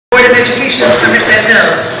Education of Somerset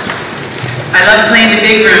Hills. I love playing the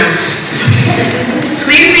big rooms.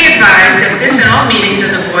 Please be advised that this and all meetings of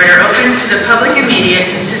the board are open to the public and media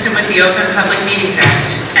consistent with the Open Public Meetings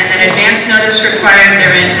Act, and that advance notice required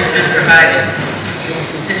therein has been provided.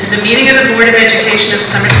 This is a meeting of the Board of Education of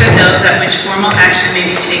Somerset Hills at which formal action may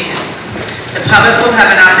be taken. The public will have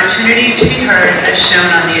an opportunity to be heard as shown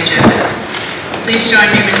on the agenda. Please join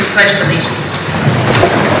me with the Pledge of Allegiance.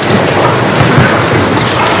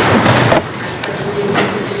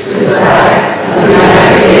 To the flag of the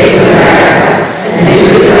United States of America and to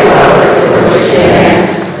the republic for which it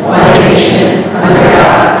stands, one nation, under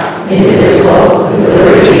God, indivisible, with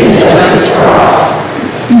liberty and justice for all.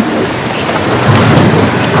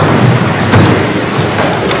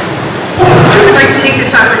 I'd like to take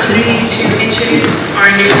this opportunity to introduce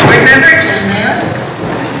our new board member, Jen Mayo.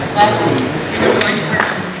 Welcome.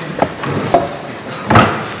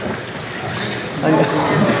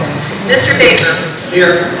 Mr. Baker.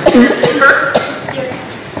 Here. Ms. Cooper. Here.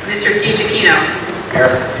 Mr. DiGiacchino. Here.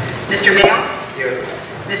 Mr. Mayo. Here.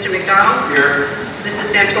 Mr. McDonald. Here.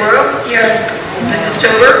 Mrs. Santoro. Here. Mrs.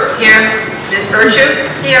 Tober. Here. Ms. Virtue.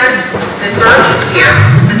 Here. Ms. Birch. Here.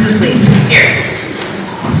 Mrs. Lees. Here.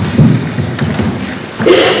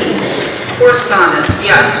 Correspondence.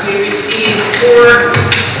 Yes, we received 4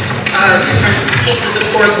 different pieces of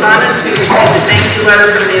correspondence. We received a thank you letter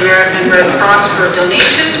from the American Red Cross for a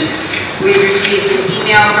donation. We received an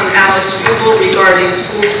email from Alice Struble regarding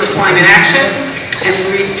schools for climate action. And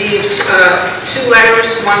we received 2 letters,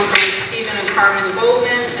 one from Stephen and Carmen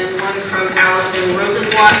Goldman and one from Allison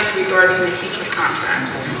Rosenblatt regarding the teacher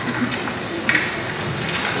contract.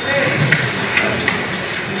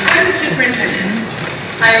 Hi, the superintendent.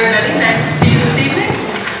 Hi everybody, nice to see you this evening.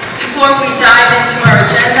 Before we dive into our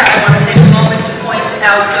agenda, I want to take a moment to point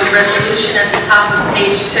out the resolution at the top of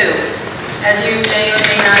page 2. As you may or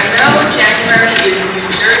may not know, January is New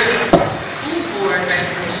Jersey's School Board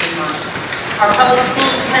Recognition Month. Our public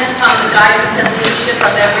schools depend upon the guidance and leadership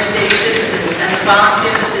of everyday citizens, and the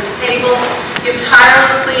volunteers at this table give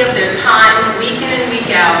tirelessly of their time, week in and week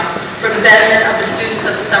out, for the betterment of the students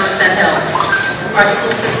of the Somerset Hills. Our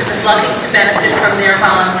school system is lucky to benefit from their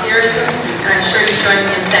volunteerism, and I'm sure you join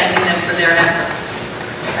me in thanking them for their efforts.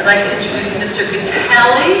 I'd like to introduce Mr.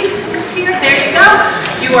 Vitelli, who's here. There you go.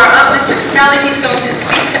 You are up, Mr. Vitelli. He's going to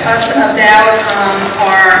speak to us about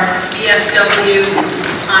our BFW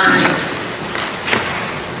honorees.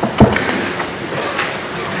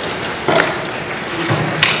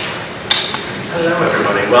 Hello,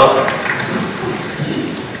 everybody. Welcome.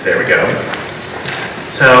 There we go.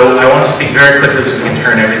 So I want to speak very quickly so we can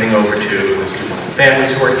turn everything over to the students and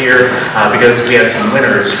families who are here because we have some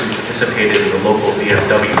winners who participated in the local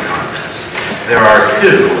VFW contest. There are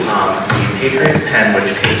 2, the Patriots Pen,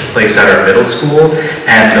 which takes place at our middle school,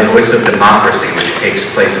 and the Voice of Democracy, which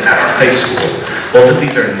takes place at our high school. Both of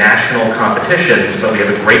these are national competitions, but we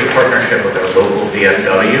have a great partnership with our local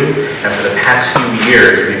VFW, and for the past few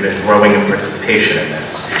years, we've been growing in participation in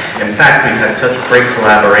this. In fact, we've had such great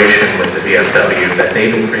collaboration with the VFW that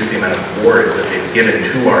they've increased the amount of awards that they've given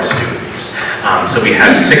to our students. So we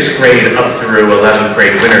have 6th grade up through 11th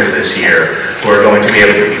grade winners this year who are going to be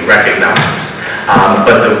able to be recognized.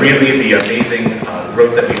 But the amazing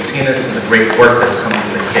growth that we've seen is and the great work that's come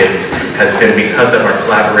from the kids has been because of our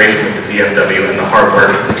collaboration with the VFW and the hard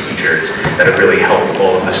work of the teachers that have really helped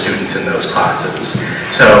all of the students in those classes.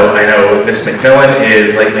 So I know Ms. McMillan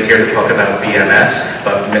is likely here to talk about BMS,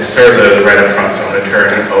 but Ms. Serza is right up front, so I'm going to turn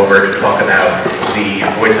it over to talk about the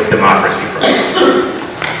Voice of Democracy first.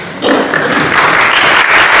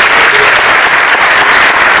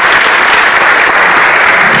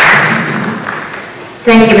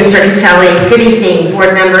 Thank you, Mr. Vitelli. Good evening,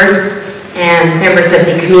 board members and members of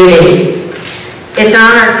the community. It's an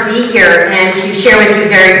honor to be here and to share with you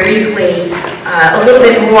very briefly a little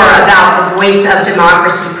bit more about the Voice of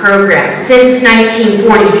Democracy program. Since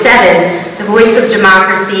 1947, the Voice of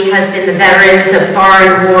Democracy has been the Veterans of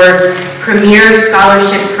Foreign Wars premier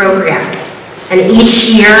scholarship program. And each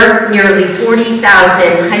year, nearly 40,000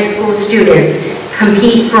 high school students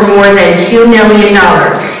compete for more than $2 million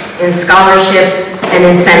in scholarships and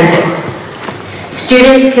incentives.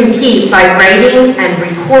 Students compete by writing and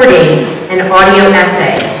recording an audio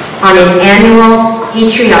essay on an annual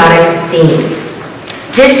patriotic theme.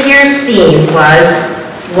 This year's theme was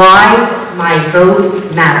Why My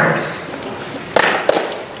Vote Matters.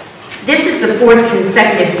 This is the 4th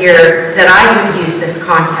consecutive year that I have used this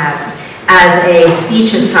contest as a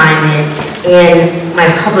speech assignment in my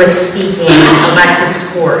public speaking electives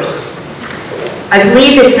course. I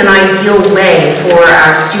believe it's an ideal way for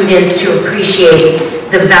our students to appreciate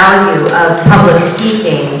the value of public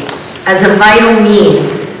speaking as a vital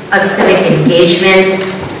means of civic engagement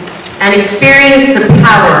and experienced the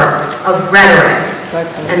power of rhetoric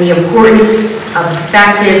and the importance of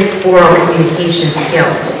effective oral communication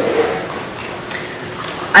skills.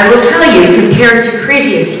 I will tell you, compared to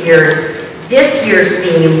previous years, this year's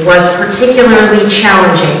theme was particularly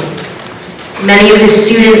challenging. Many of the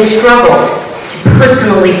students struggled to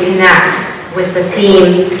personally connect with the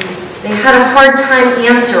theme. They had a hard time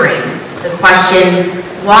answering the question,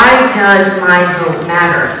 why does my vote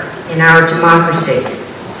matter in our democracy?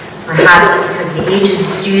 Perhaps because the age of the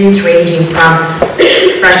students ranging from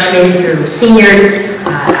freshmen through seniors,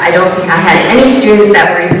 I don't think I had any students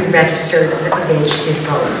that were even registered of age to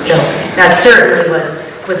vote. So that certainly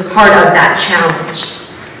was part of that challenge.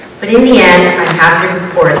 But in the end, I have to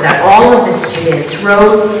report that all of the students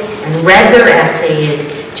wrote and read their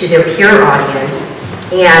essays to their peer audience,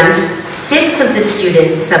 and 6 of the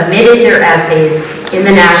students submitted their essays in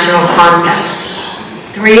the national contest,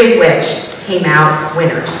 3 of which came out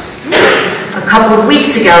winners. A couple of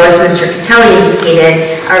weeks ago, as Mr. Catelli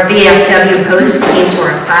indicated, our VFW host came to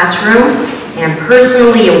our classroom and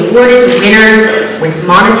personally awarded the winners with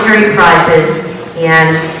monetary prizes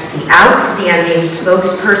and the Outstanding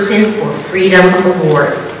Spokesperson for Freedom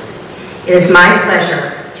Award. It is my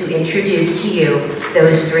pleasure to introduce to you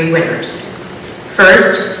those 3 winners.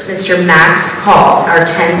 First, Mr. Max Call, our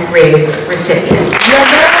 10th grade recipient.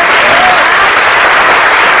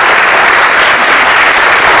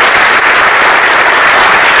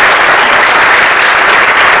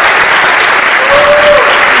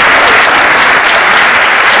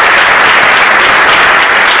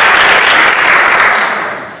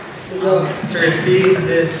 To receive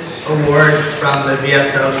this award from the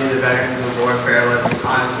VFW, the Veterans of Warfare, was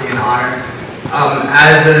honestly an honor.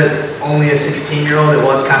 As only a 16-year-old, it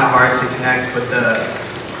was kind of hard to connect with the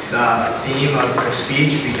theme of the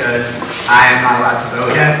speech because I am not allowed to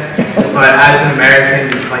vote yet. But as an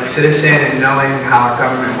American citizen and knowing how our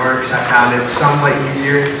government works, I found it somewhat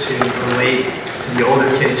easier to relate to the older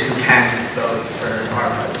kids who can vote for our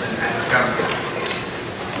president and our government.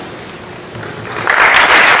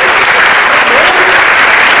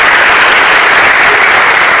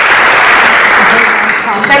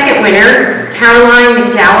 Second winner, Caroline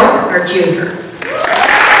McDowell, our junior.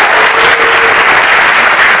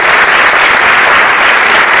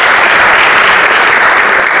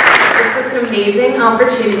 This was an amazing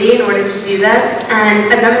opportunity in order to do this, and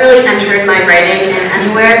I've never really entered my writing in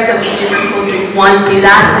anywhere, so it was super cool to, one, do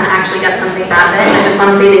that and actually get something out of it. I just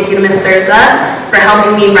want to say thank you to Ms. Serza for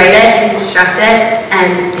helping me write it and construct it,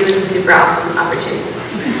 and it was a super awesome opportunity.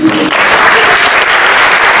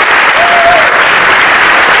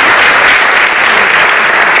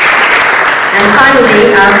 And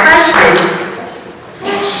finally, our freshman,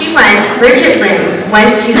 Bridget Lynn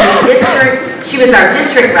went to the district, she was our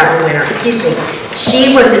district level winner, excuse me.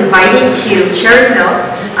 She was invited to Cherry Hill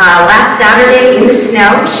last Saturday in the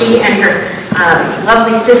snow. She and her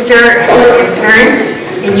lovely sister and parents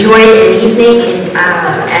enjoyed an evening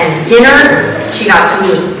and dinner. She got to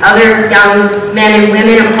meet other young men and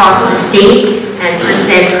women across the state and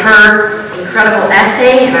present her incredible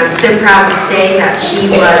essay, and I'm so proud to say that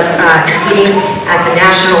she was competing at the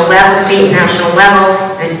national level, state and national level,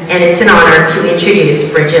 and it's an honor to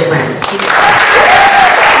introduce Bridget Lynn.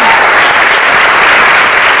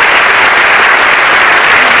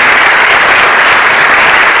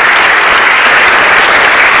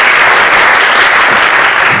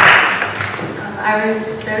 I was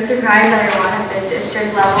so surprised that I won at the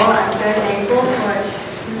district level. I'm so thankful for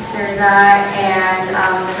Ms. Serza and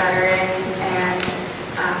the veterans, and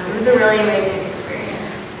it was a really amazing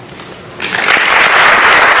experience.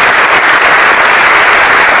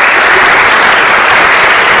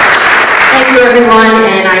 Thank you, everyone,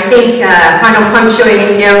 and I think final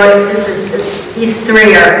punctuating note, these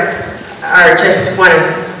 3 are just one of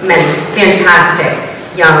many fantastic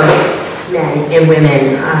young men and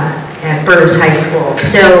women at Burners High School.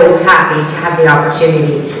 So happy to have the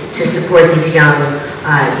opportunity to support these young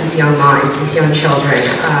minds, these young children.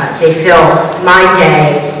 They fill my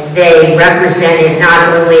day. They represented not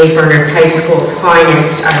only Berners High School's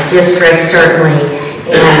finest district, certainly,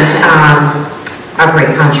 and our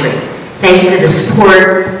great country. Thank you for the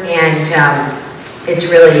support, and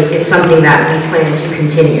it's something that we plan to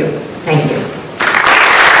continue. Thank you.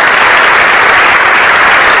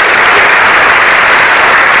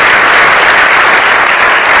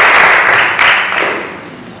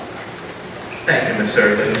 Thank you, Ms.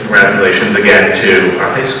 Serza, and congratulations again to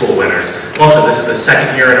our high school winners. Also, this is the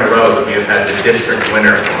 2nd year in a row that we have had the district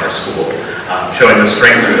winner from our school, showing the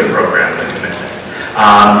strength of the program and the commitment.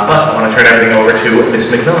 But I want to turn everything over to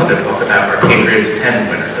Ms. McMillan to talk about our Patriots pen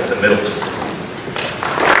winners at the middle school.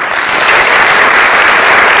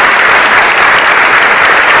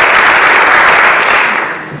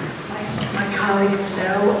 My colleagues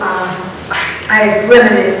know I've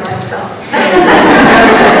limited myself. So,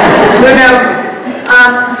 for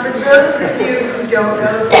those of you who don't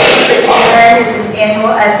know, the BOE is an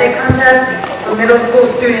annual essay contest for middle school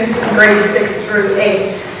students in grades 6 through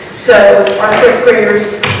 8. So our 5th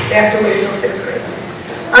graders, they have to wait until 6th grade.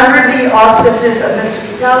 Under the auspices of Mr.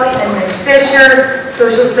 Vitelli and Ms. Fisher,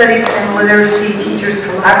 social studies and literacy teachers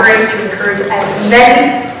collaborate to encourage as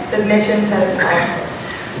many submissions as possible.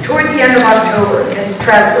 Toward the end of October, Ms.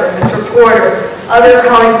 Tressler, Mr. Porter, other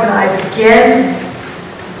colleagues and I begin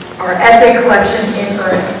our essay collection in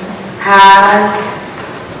earnest. Has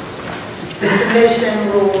the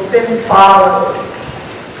submission rules been followed?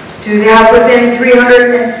 Do they have within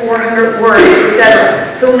 300 and 400 words,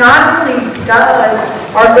 etc.? So not only does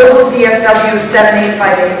our local VFW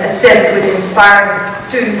 7858 assist with inspiring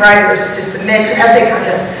student writers to submit to essay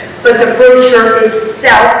contests, but the brochure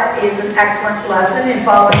itself is an excellent lesson in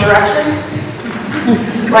following directions,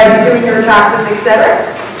 like doing your taxes, etc.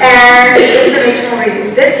 And informational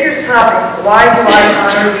reading. This year's topic, Why Do I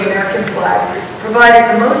Honor the American Flag, provided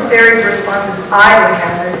the most varied responses I've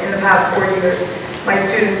encountered in the past 4 years. My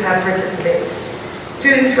students have participated.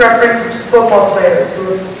 Students referenced football players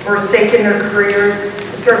who have forsaken their careers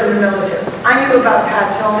to serve in the military. I knew about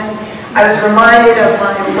Pat Tillman. I was reminded of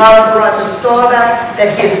my love for Roger Staubach,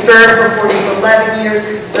 that he had served before he was 11 years,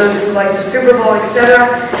 those who like the Super Bowl,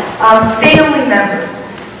 etc. Family members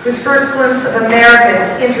whose first glimpse of America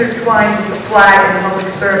is intertwined with the flag and public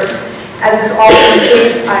service. As is often the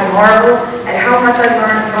case, I marvel at how much I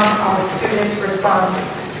learned from our students'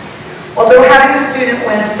 responses. Although having a student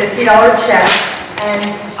win a $50 check,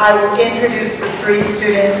 and I will introduce the 3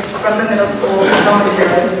 students from the middle school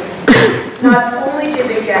momentarily, not only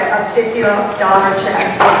did they get a $50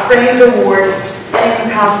 check, a framed award, and in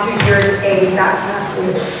the past 2 years, a backpack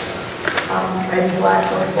with red and black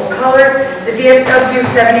wonderful colors, the VFW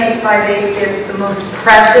 7858 gives the most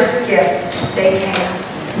precious gift they can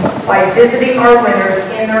by visiting our winners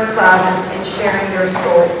in their classes and sharing their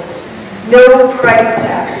stories. No price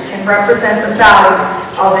tag can represent the value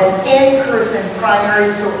of an in-person primary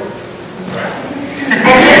source.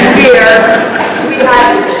 And this year, we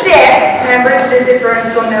had 6 members visit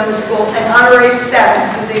Burnsville Middle School and honorary 7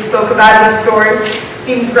 because they spoke about his story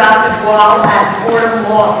being drafted while at Fordham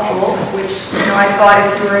Law School, which, I thought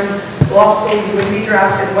if you were in law school, you would be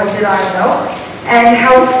drafted. What did I know? And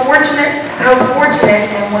how fortunate,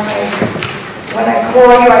 and when I call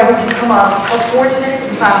you, I hope you come up. How fortunate the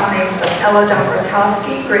classmates of Ella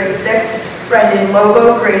Dobratowski, grade 6, Brendan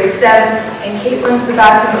Lobo, grade 7, and Caitlin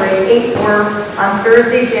Sebastian, grade 8, were on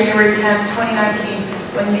Thursday, January 10, 2019,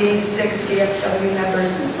 when these 6 DFW members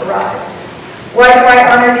arrived. Why do I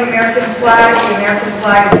honor the American flag? The American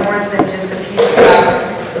flag is more than just a piece of fabric.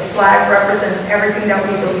 The flag represents everything that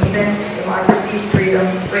we believe in: democracy, freedom,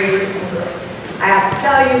 bravery, and courage. I have to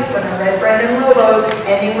tell you, when I read Brendan Lobo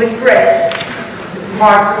ending with grace, it was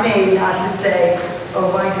hard for me not to say, oh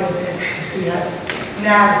my goodness, he has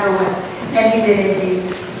snagged the win. And he did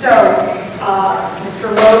indeed. So, Mr.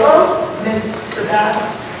 Lobo, Ms.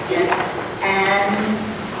 Sebastian, and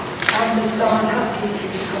Ms. Dobratowski, to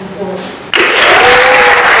just come forward.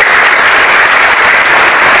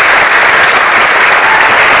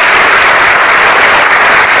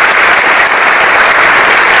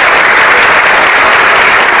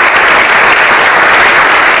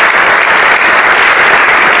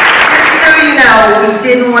 We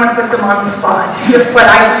didn't want to put them on the spot, but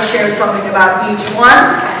I can share something about each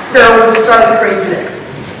one. So we'll start with grade 6.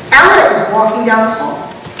 Ella is walking down the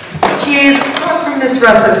hall. She is across from Miss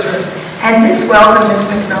Russell's room, and Miss Wells and Miss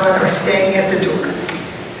McMillan are standing at the door.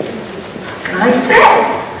 And I said,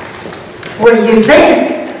 what do you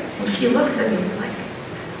think? And she looks at me like,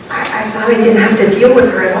 I thought I didn't have to deal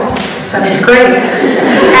with her at all in 7th grade.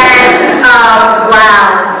 And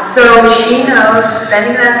wow. So she knows,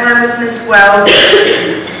 spending that time with Miss Wells,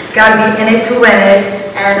 got to be in it to win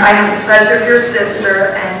it, and I have the pleasure of your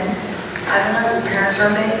sister, and I don't know, your parents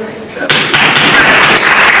are amazing, so.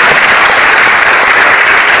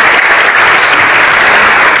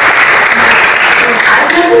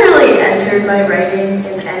 I've never really entered my writing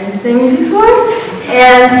in anything before,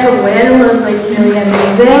 and to win was like really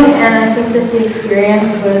amazing, and I think that the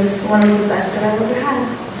experience was one of the best that I've ever had.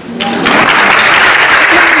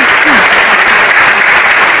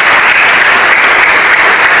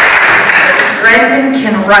 Brendan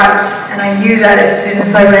can write, and I knew that as soon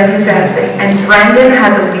as I read his essay. And Brendan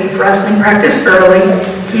had to leave wrestling practice early.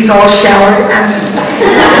 He's all showered and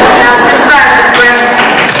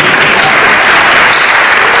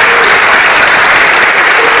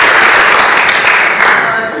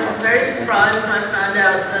Very surprised when I found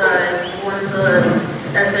out that I won the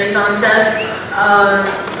essay contest,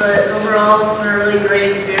 but overall it's been a really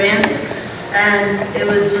great experience, and it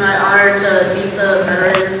was my honor to meet the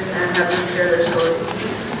veterans and have them share their stories.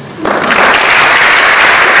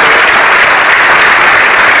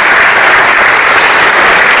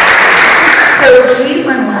 So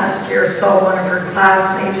Caitlin last year saw one of her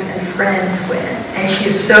classmates and friends win, and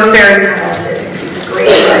she's so very talented, and she's a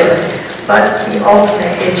great writer. But the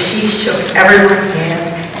ultimate is she shook everyone's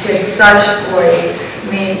hand. She had such voice.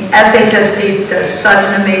 I mean, SHSP does such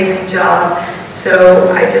an amazing job.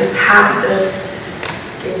 So I just have to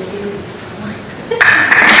thank you.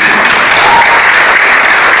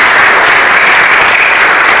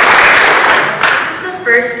 This is the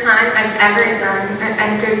first time I've ever done or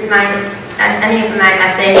entered any of my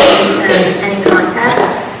essays in any contest,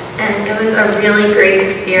 and it was a really great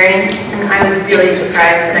experience, and I was really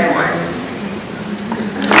surprised that I won.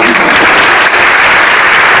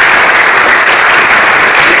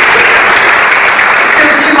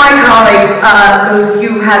 My colleagues, those of you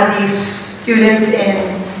who had these students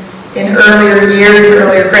in earlier years, in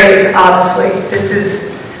earlier grades, obviously, this is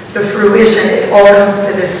the fruition. It all comes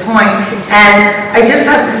to this point. And I just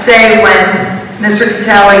have to say, when Mr.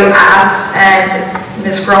 Catelli asked, and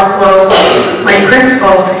Ms. Gruffalo, my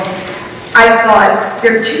principal, I thought,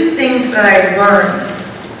 there are two things that I learned,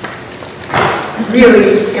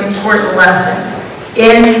 really important lessons.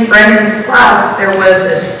 In Brendan's class, there was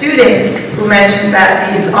a student who mentioned that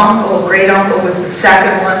his uncle, great uncle, was the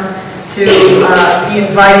second one to be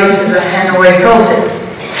invited to the Hanoi Hilton.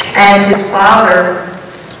 And his father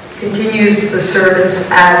continues the service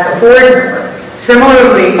as a board member.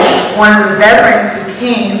 Similarly, one of the veterans who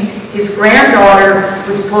came, his granddaughter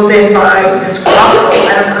was pulled in by Ms. Gruffalo.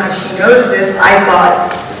 I don't know how she knows this. I thought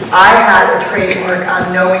I had a trademark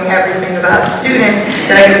on knowing everything about students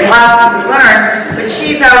that I could possibly learn, but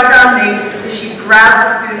she's outdone me, so she grabbed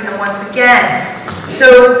the student, and once again,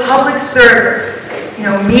 so public service,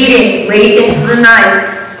 meeting late into the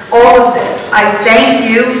night, all of this. I thank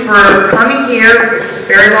you for coming here. It was a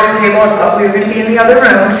very long table. I thought we were going to be in the other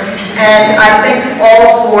room, and I thank you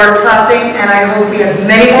all for clapping, and I hope we have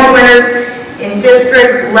many more winners in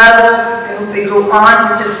district levels. I hope they go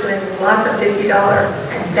on to just win lots of $50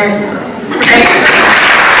 and then some. Thank you.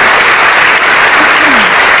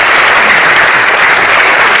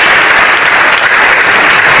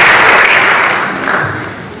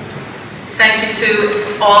 Thank you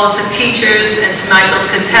to all of the teachers and to Michael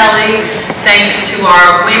Catelli. Thank you to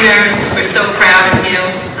our winners. We're so proud of you.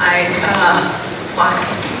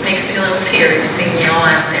 It makes me a little teary seeing you all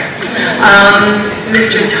out there.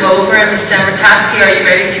 Mr. Tover and Mr. Amortaski, are you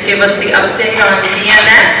ready to give us the update on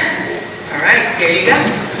BMS? All right, here you go.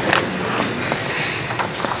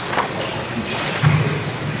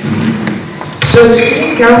 So the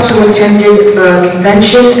student council attended a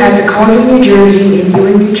convention at the College of New Jersey in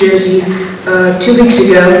Ewing, New Jersey 2 weeks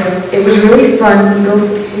ago. It was really fun.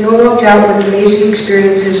 We all walked out with amazing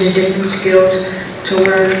experiences and different skills to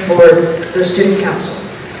learn for the student council.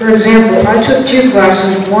 For example, I took 2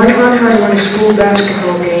 classes, one on how to run a school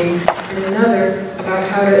basketball game and another about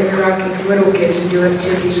how to interact with little kids and do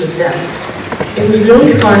activities with them. It was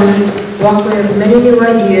really fun. We walked away with many new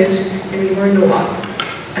ideas and we learned a lot.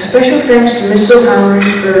 A special thanks to Ms. O'Halloran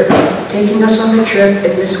for taking us on the trip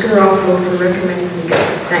and Ms. Garofalo for recommending we go.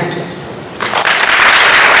 Thank you.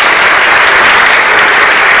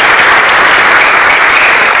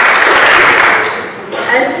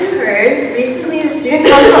 As you heard, recently the student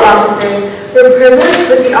council officers were privileged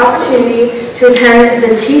with the opportunity to attend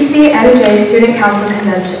the TCNJ Student Council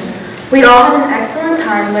Convention. We all had an excellent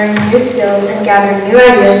time learning new skills and gathering new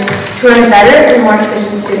ideas to run a better and more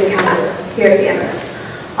efficient student council here at BMS.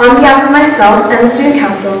 On behalf of myself and the student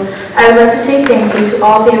council, I would like to say thank you to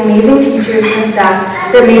all the amazing teachers and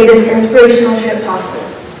staff that made this inspirational trip possible.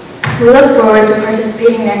 We look forward to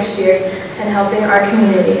participating next year and helping our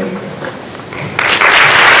community.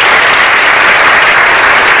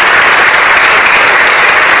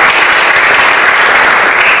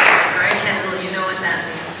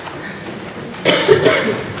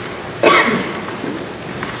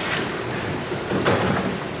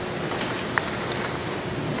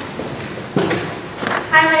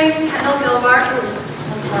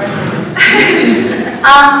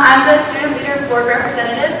 I'm the student leader board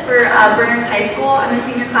representative for Bernards High School. I'm the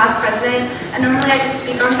senior class president, and normally I just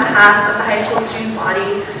speak on behalf of the high school student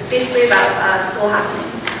body, basically about school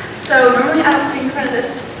happenings. So normally I don't speak in front of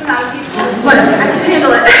this amount of people, but I can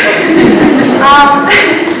handle it.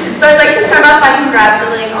 So I'd like to start off by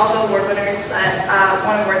congratulating all the award winners that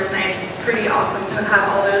won awards tonight. It's pretty awesome to have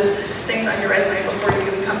all those things on your resume before you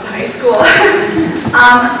even come to high school.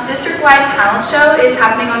 District-wide talent show is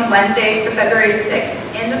happening on Wednesday, February 6th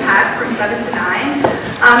in the PAC from 7 to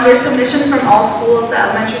 9. There's submissions from all schools, the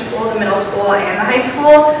elementary school, the middle school, and the high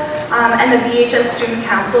school. And the VHS Student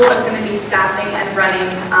Council is going to be staffing and running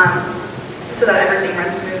so that everything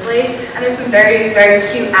runs smoothly. And there's some very, very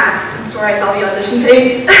cute acts in store. I saw the audition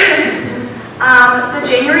tapes. The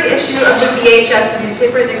January issue of the VHS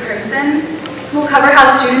newspaper, The Crimson, will cover how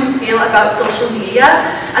students feel about social media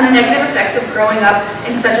and the negative effects of growing up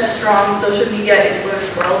in such a strong social media influenced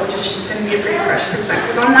world, which is going to be a pretty fresh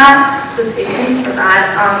perspective on that, so stay tuned for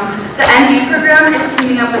that. The ND program is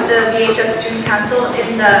teaming up with the VHS Student Council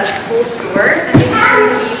in the school store, and basically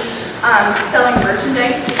going to be selling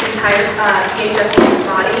merchandise to the entire VHS student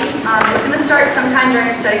body. It's going to start sometime during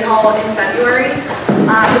a study hall in February.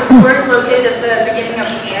 The store is located at the beginning of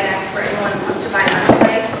the annex where anyone wants to buy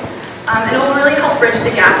merchandise. It will really help bridge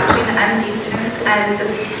the gap between the MD students and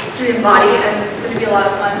the student body, and it's going to be a lot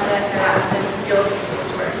of fun to interact and deal with the school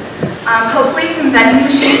store. Hopefully some vending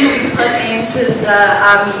machines will be put into the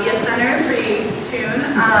media center pretty soon.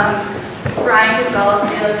 Brian Gonzalez,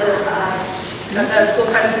 the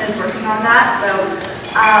school president, is working on that. So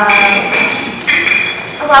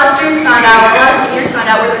a lot of seniors found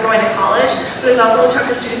out where they're going to college, but there's also a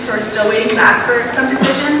chunk of students who are still waiting back for some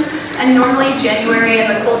decisions. And normally January and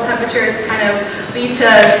the cold temperatures kind of lead to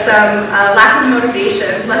some lack of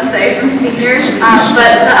motivation, let's say, from seniors.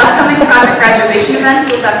 But the upcoming project graduation events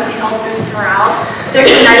will definitely help boost morale. There's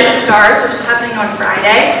United Stars, which is happening on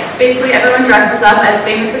Friday. Basically, everyone dresses up as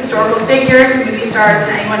famous historical figures, movie stars,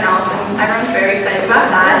 and anyone else, and everyone's very excited about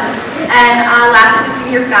that. And lastly, the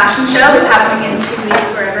senior fashion show is happening in 2 weeks,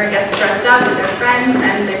 where everyone gets dressed up with their friends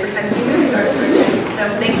and they pretend to be movie stars. So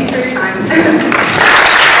thank you for your time.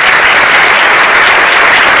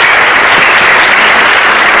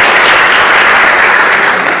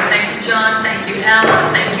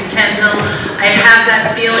 Alan, thank you, Kendall. I have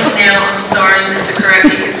that feeling now, I'm sorry, Mr.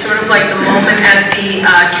 Korecki, it's sort of like the moment at the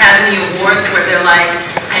Academy Awards where they're like,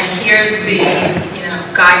 and here's the,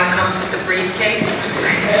 guy who comes with the briefcase.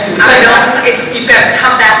 You've got a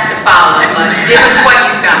tough act to follow, but give us what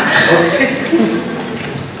you've got.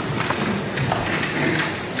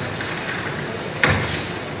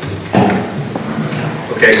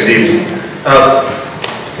 Okay, good evening.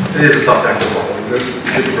 It is a tough act to follow. The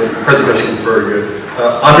presentation was very good.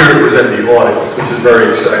 I'm here to present the audit, which is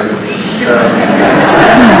very exciting.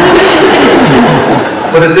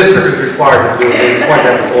 What the district is required to do is they require to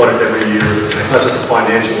have an audit every year. It's not just a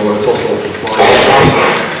financial audit, it's also a compliance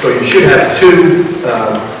audit. So you should have two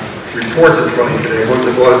reports in front of you today. One's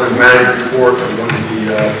the audit and management report, and one's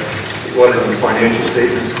the audit on the financial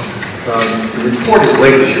statements. The report is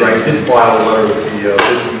late this year. I did file a letter with the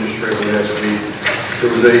business administrator last week.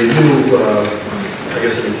 There was a new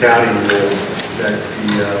an accounting rule that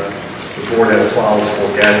the board had to follow for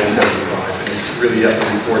GASB 75, and it's really up to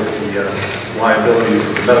report the liability of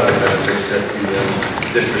the medical benefits that the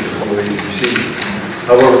district employees receive.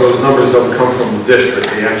 However, those numbers don't come from the district;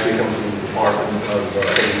 they actually come from the Department of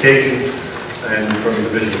Education and from the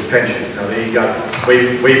Division of Pension. Now they got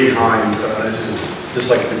way behind. This is just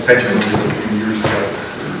like the pension numbers a few years ago.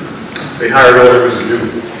 They hired auditors to do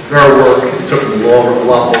their work. It took them a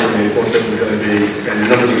lot longer than they thought it was going to be, and the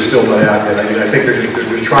numbers are still not out yet. I think they're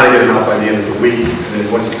trying to get them out by the end of the week, and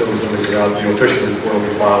then once those numbers are out, the official report will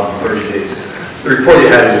be filed in 30 days. The report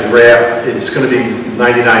you had is draft. It's going to be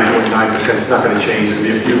 99.9%. It's not going to change. There'll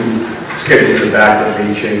be a few schedules in the back that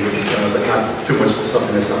may change, but not too much,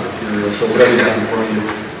 something that's not material. So whatever you have in front of you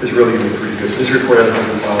is really going to be pretty good. So this report hasn't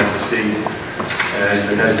been filed with the state,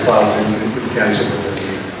 and it hasn't filed with the county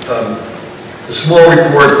superintendent. The small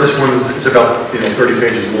report, this one is about 30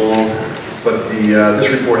 pages long, but this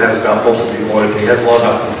report has about most of the auditing. It has a lot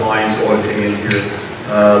about compliance auditing in here.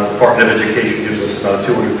 The Department of Education gives us about a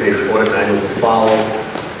 200-page audit manual to follow.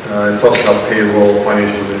 It talks about payroll,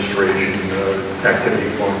 financial administration, activity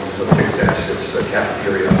funds, fixed assets,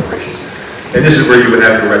 cafeteria operation. And this is where you would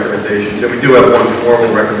have your recommendations. And we do have one formal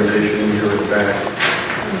recommendation in here in the back.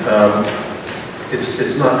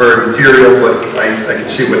 It's not very material, but I can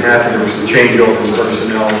see what happened. There was some changeover in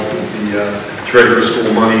personnel with the treasurer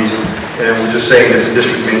school monies, and we're just saying that the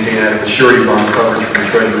district maintain adequate surety bond coverage for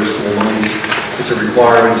the treasurer school monies. It's a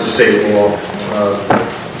requirement, it's a state law.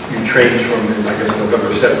 You change from,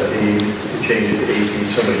 November 17, you change it to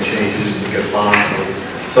 18, somebody changes to get bond,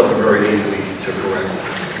 something very easily to correct.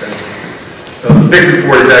 Okay. The big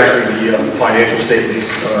report is actually the financial statements.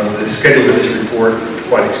 The schedules in this report are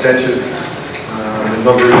quite extensive. The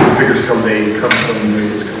number of figures it's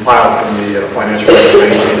compiled from the financial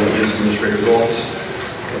information in the business administrator's office.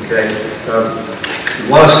 Okay.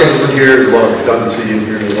 A lot of schedules in here, there's a lot of redundancy in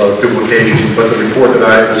here, there's a lot of duplication, but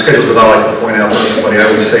the schedules that I like to point out to everybody, I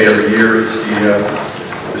always say every year, it's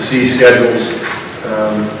the C schedules,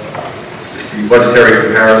 the budgetary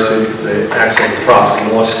comparison, it's the actual profit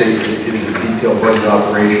and loss statement, it gives you the detailed budget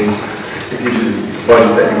operations, it gives you the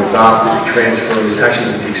budget that you adopted, the transfers,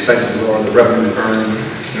 actually the expenses are, the revenue earned,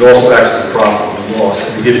 it also actually the profit and loss,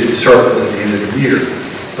 and it gives you the surplus at the end of the year.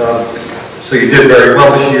 So you did very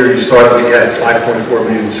well this year. You started, you had $5.4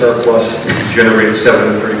 million in surplus. You generated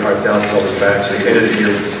 $735,000 back. So you ended the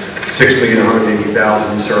year $6,180,000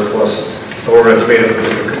 in surplus. However, that's made up of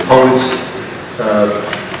different components.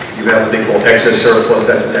 You have a thing called excess surplus.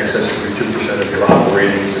 That's in excess of 2% of your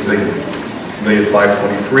operating. It's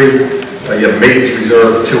 $1,523,000. You have a maintenance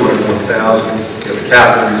reserve of $201,000. You have a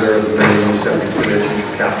capital reserve of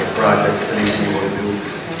 $1,172,000. Capital projects, anything you want to do,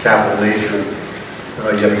 capital nature.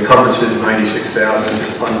 You have encumbrances, $96,000.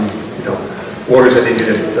 Orders that they did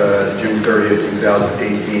at June 30th,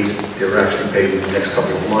 2018. They were actually paid in the next couple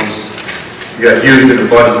of months. You have used in the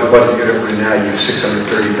budget you have right now, you use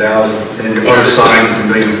 $630,000. And your unassigned is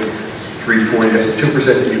 $1,340,000. That's 2%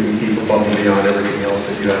 that you can keep above and beyond everything else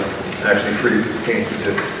that you have actually free answer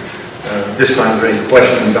to. This time, is there any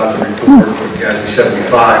questions about the report for GASB 75?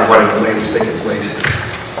 Why did the delay was taking place?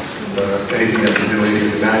 Anything that to do with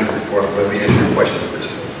the management report, but let me answer your question at this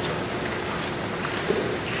point.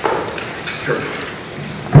 Sure.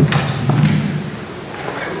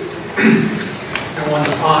 Now on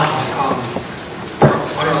the bond,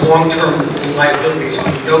 on our long-term liabilities, on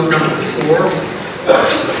note number 4,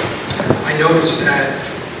 I noticed that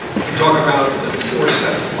you talk about the 4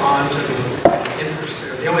 sets of bonds and the interest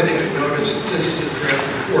there. The only thing I noticed, this is a draft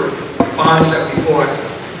report, bonds that we bought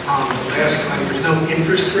last time, there's no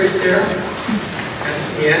interest rate there. At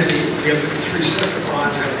the end, we have the 3 separate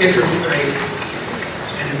bonds have interest rate,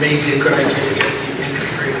 and it may be a good idea to get the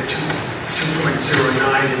interest rate of 2.09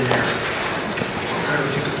 in there.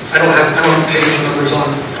 I don't have page numbers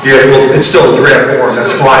on. Yeah, well, it's still a draft form.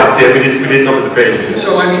 That's why we didn't number the pages.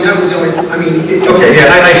 So I mean, that was the only. I mean. Okay.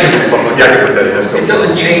 Yeah, I see what you're talking about. Yeah, I can put that in. That's it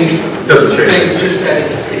doesn't change. It doesn't change. It's just that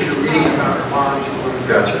if you're reading about our bonds, you want to.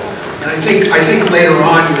 Gotcha. And I think later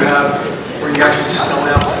on you have where you actually spell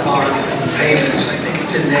out the bonds and payments. I think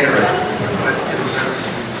it's in there. But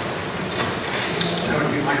that would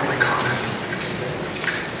be my only comment.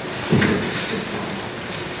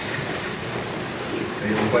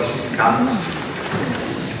 Any other questions, comments?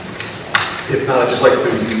 If not, I'd just like to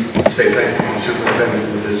say thank you to the superintendent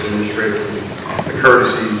and his administrator for the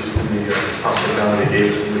courtesies and the hospitality they gave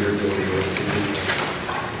us when we were doing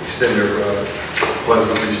the extend their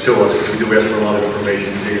pleasantries to us, because we do ask for a lot of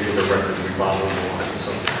information, they give the records, and we follow them a lot, and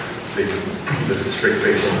so they keep a straight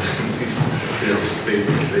face on us.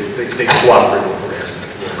 They cooperate with what we're asking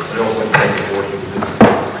for. I also want to thank the board for the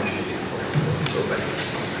appreciate it. So thank you.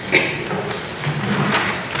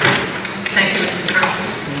 Thank you, Mr. Murphy.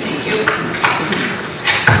 Thank you.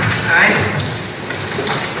 All right.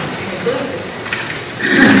 Concludes it.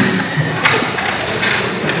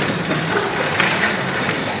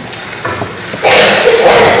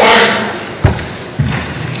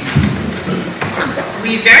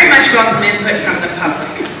 We very much welcome input from the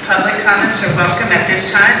public. Public comments are welcome at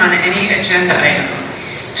this time on any agenda item.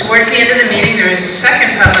 Towards the end of the meeting, there is a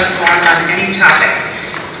second public forum on any topic.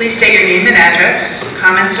 Please state your name and address.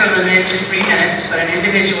 Comments are limited to 3 minutes, but an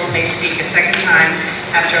individual may speak a second time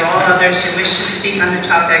after all others who wish to speak on the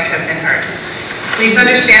topic have been heard. Please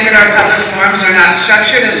understand that our public forums are not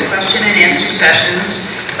structured as question and answer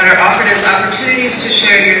sessions, but are offered as opportunities to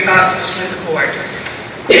share your thoughts with the board.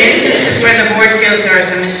 In instances where the board feels there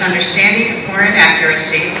is a misunderstanding or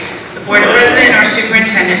inaccuracy, the board president or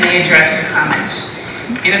superintendent may address the comment.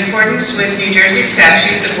 In accordance with New Jersey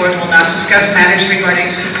statute, the board will not discuss matters regarding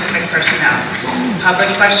specific personnel. Public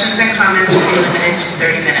questions and comments will be limited to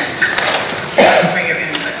 30 minutes for your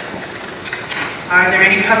input. Are there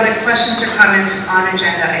any public questions or comments on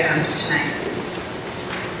agenda items tonight?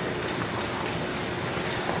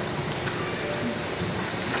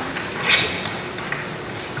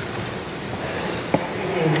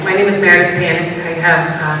 My name is Meredith Panic. I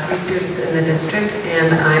have 3 students in the district,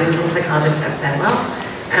 and I'm a school psychologist at Bedwell.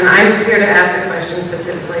 And I'm just here to ask a question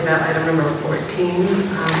specifically about item number 14 on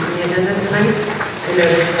the agenda tonight. I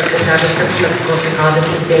noticed that the job description of school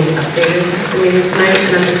psychologist is being updated at the meeting tonight,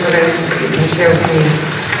 and I'm just wondering if you can share with me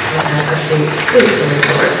what that update is going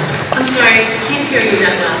forward. I'm sorry, I can't hear you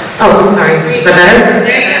that well. Oh, I'm sorry. Is that better?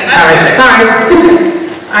 There you go. All right, sorry.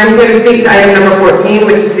 I'm going to speak to item number 14,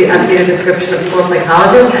 which is the updated description of school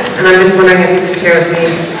psychologist, and I'm just wondering if you could share with me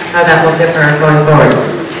how that will differ going forward.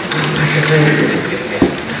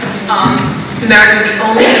 Meredith, the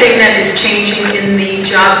only thing that is changing in the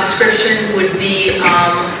job description would be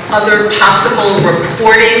other possible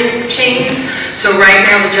reporting chains. So right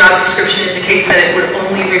now, the job description indicates that it would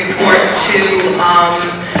only report to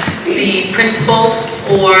the principal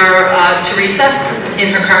or Teresa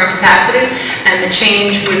in her current capacity, and the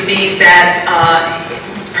change would be that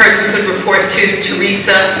person could report to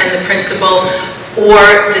Teresa and the principal or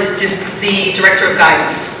the director of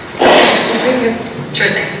guidance. Thank you. Sure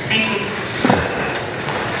thing. Thank you.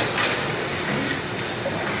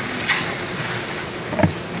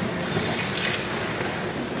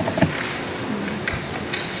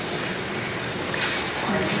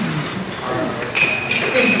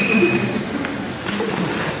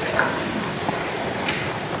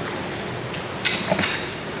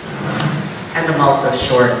 And I'm also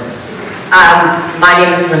short. My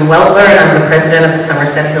name is Lynn Weltler, and I'm the president of the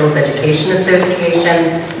Somerset Hills Education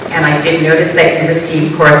Association, and I did notice that you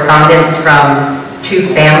received correspondence from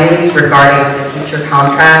 2 families regarding the teacher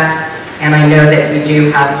contracts, and I know that you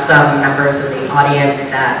do have some members of the audience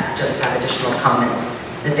that just have additional comments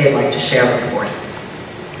that they'd like to share with the board.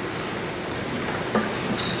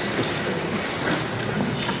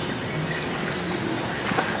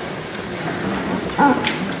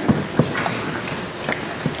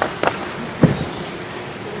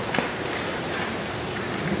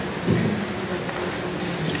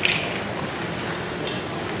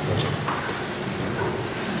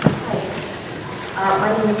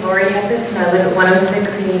 My name is Lori Heppis, and I live at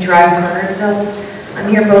 106 Senior Drive, Connersville. I'm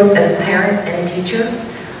here both as a parent and a teacher.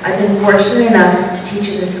 I've been fortunate enough to teach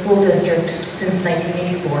in this school district since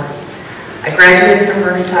 1984. I graduated from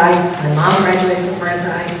Burnside, my mom graduated from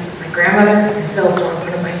Burnside, my grandmother, and so forth,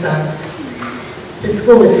 one of my sons. This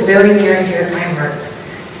school is very near and dear to my heart.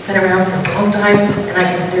 It's been around for a long time, and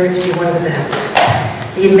I consider it to be one of the best.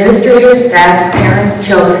 The administrators, staff, parents,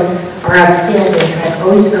 children are outstanding, and I've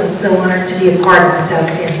always felt so honored to be a part of this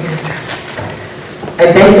outstanding district. I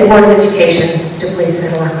beg the Board of Education to please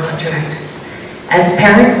settle our contract. As a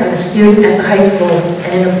parent of a student at the high school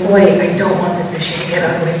and an employee, I don't want this issue to get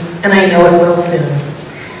ugly, and I know it will soon.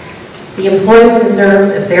 The employees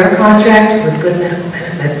deserve a fair contract with good medical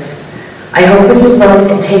benefits. I hope when you look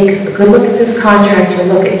and take a good look at this contract, you'll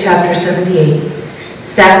look at Chapter 78.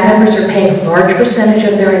 Staff members are paying a large percentage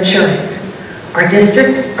of their insurance. Our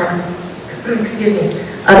district,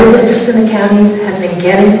 other districts in the counties have been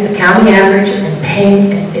getting the county average and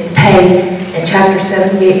pay, and Chapter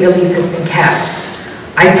 78 relief has been capped.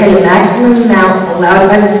 I pay a maximum amount allowed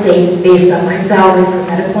by the state based on my salary for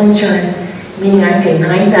medical insurance, meaning I pay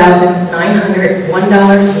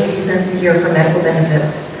 $9,901.80 a year for medical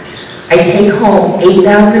benefits. I take home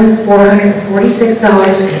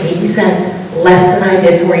 $8,446.80 less than I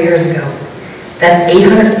did 4 years ago. That's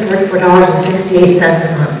 $844.68 a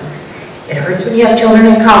month. It hurts when you have children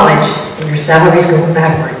in college and your salary's going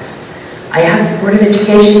backwards. I ask the Board of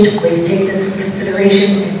Education to please take this into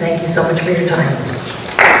consideration, and thank you so much for your time.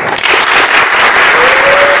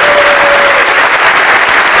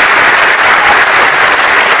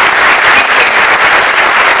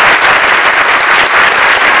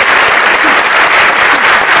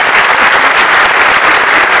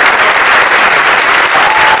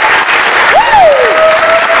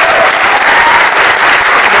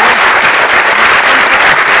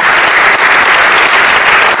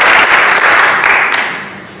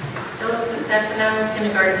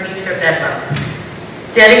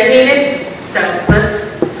 Dedicated,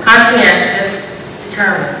 selfless, conscientious,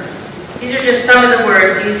 determined. These are just some of the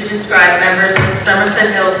words used to describe members of the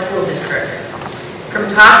Somerset Hills School District.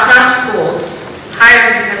 From top-notch schools,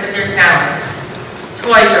 hired because of their talents,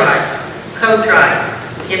 toy drives, coat drives,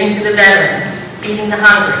 giving to the veterans, feeding the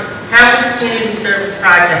hungry, countless community service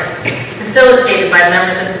projects facilitated by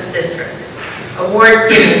members of this district, awards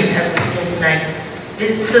given, as we've seen tonight,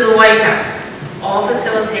 visits to the White House, all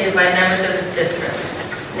facilitated by members of this district.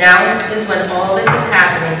 Now is when all this is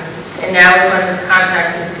happening, and now is when this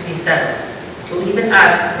contract needs to be settled. Believe in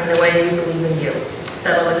us in the way we believe in you.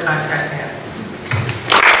 Settle the contract now.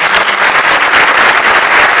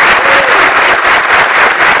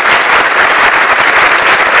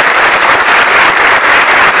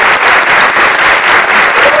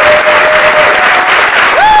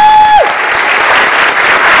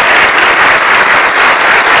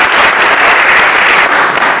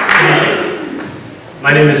 My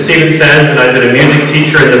name is Stephen Sands, and I've been a music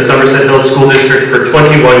teacher in the Somerset Hills School District for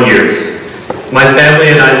 21 years. My family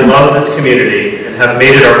and I love this community and have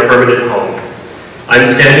made it our permanent home. I'm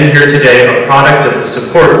standing here today a product of the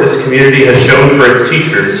support this community has shown for its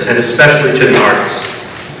teachers, and especially to the arts.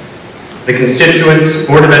 The constituents,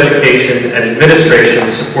 Board of Education, and administration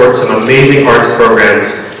support some amazing arts programs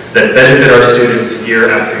that benefit our students year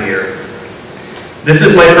after year. This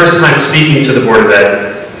is my first time speaking to the Board of Ed,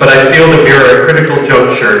 but I feel that we are at a critical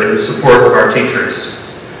juncture in the support of our teachers.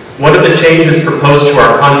 One of the changes proposed to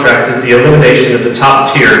our contract is the elimination of the top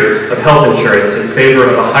tier of health insurance in favor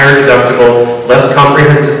of a higher deductible, less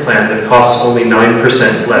comprehensive plan that costs only 9%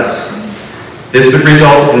 less. This would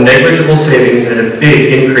result in negligible savings and a big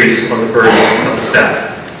increase on the burden of the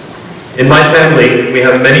staff. In my family, we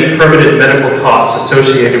have many permanent medical costs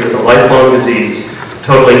associated with a lifelong disease,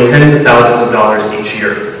 totaling tens of thousands of dollars each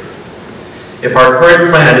year. If our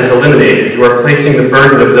current plan is eliminated, you are placing the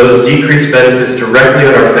burden of those decreased benefits directly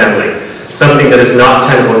on our family, something that is not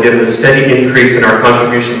tenable given the steady increase in our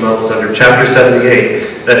contribution levels under Chapter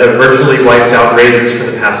 78 that have virtually wiped out raises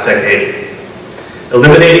for the past decade.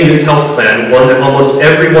 Eliminating this health plan, one that almost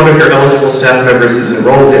every one of your eligible staff members is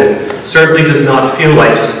enrolled in, certainly does not feel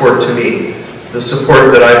like support to me, the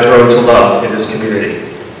support that I've grown to love in this community.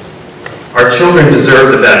 Our children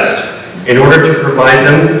deserve the best. In order to provide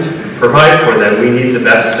for them, we need the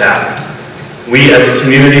best staff. We as a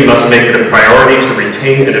community must make it a priority to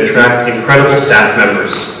retain and attract incredible staff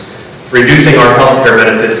members. Reducing our health care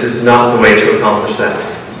benefits is not the way to accomplish that.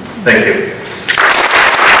 Thank you.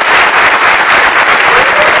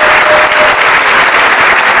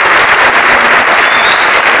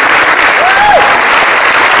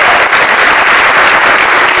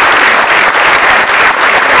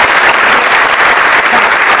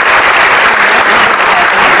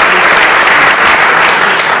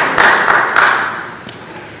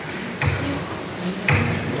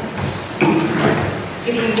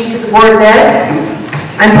 Board of Ed.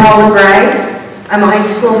 I'm Paula Gray. I'm a high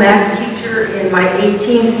school math teacher in my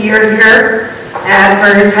 18th year here at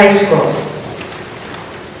Vernon High School.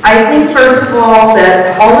 I think first of all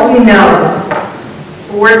that all of you know,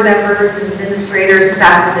 board members, administrators,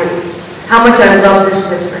 faculty, how much I love this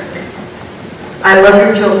district. I love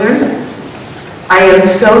your children. I am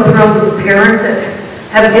so thrilled with the parents that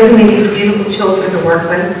have given me these beautiful children to work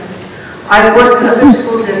with. I've worked in other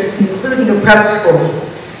school districts, including a prep school.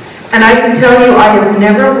 And I can tell you I have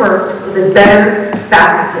never worked with a better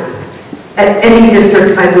faculty at any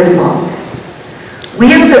district I've been involved in. We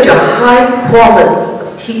have such a high quality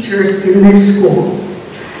of teachers in this school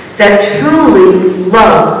that truly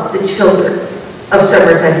love the children of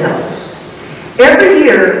Somerset Hills. Every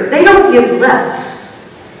year, they don't give less,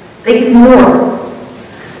 they give more.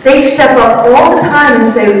 They step up all the time and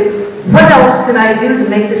say, what else can I do to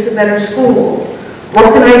make this a better school?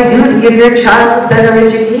 What can I do to give your child a better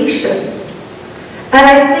education? And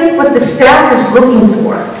I think what the staff is looking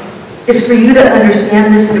for is for you to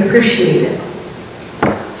understand this and appreciate it.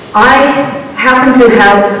 I happen to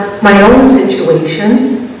have my own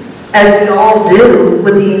situation, as we all do,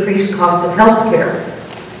 with the increased cost of health care.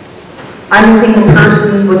 I'm a single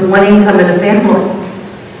person with one income in a family,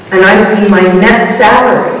 and I've seen my net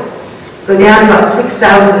salary go down about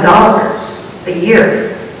 $6,000 a year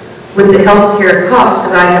with the health care costs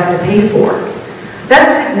that I have to pay for.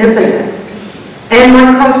 That's significant. And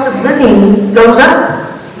my cost of living goes up.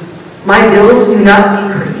 My bills do not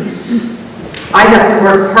decrease. I have to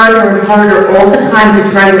work harder and harder all the time to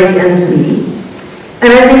try to make ends meet.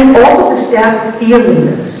 And I think all of the staff are feeling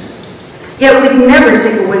this. Yet we can never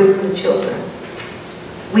take away from the children.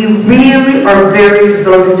 We really are very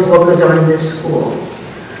devoted to what goes on in this school.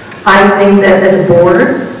 I think that as a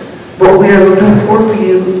board, what we are looking for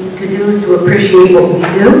you to do is to appreciate what we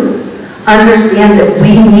do, understand that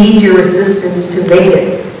we need your assistance to make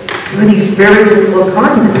it through these very difficult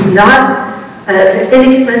times. This is not an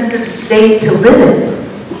inexpensive state to live in.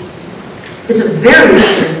 It's a very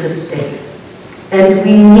expensive state. And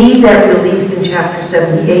we need that relief in Chapter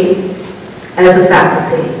 78 as a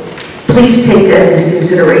faculty. Please take that into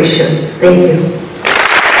consideration. Thank you.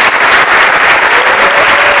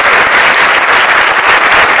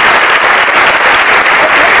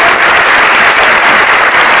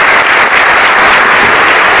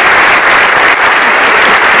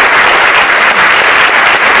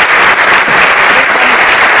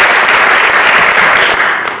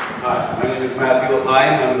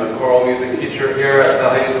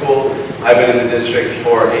 I've been in the district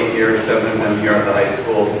for 8 years, 7 of them here at the high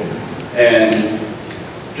school. And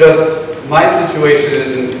just my situation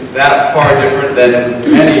isn't that far different than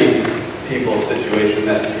many people's situation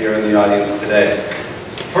that's here in the audience today.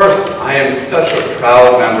 First, I am such a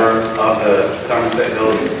proud member of the Somerset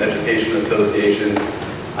Hills Education Association.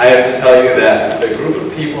 I have to tell you that the group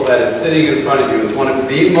of people that is sitting in front of you is one of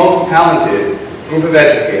the most talented group of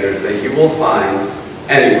educators that you will find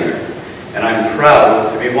anywhere. And I'm proud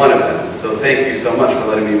to be one of them. So thank you so much for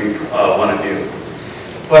letting me be one of you.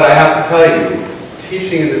 But I have to tell you,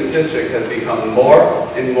 teaching in this district has become more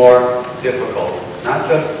and more difficult, not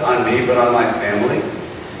just on me, but on my family.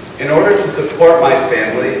 In order to support my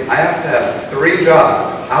family, I have to have 3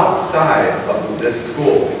 jobs outside of this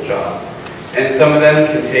school job. And some of them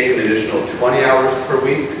can take an additional 20 hours per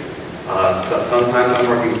week. So sometimes I'm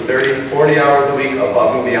working 30, 40 hours a week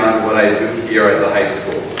above and beyond what I do here at the high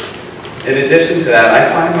school. In addition to that,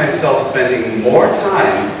 I find myself spending more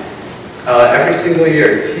time every single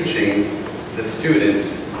year teaching the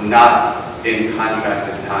students not in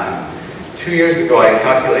contracted time. 2 years ago, I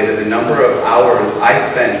calculated the number of hours I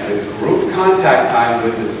spent with group contact time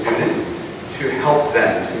with the students to help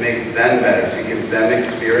them, to make them better, to give them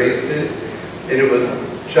experiences, and it was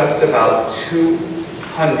just about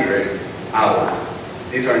 200 hours.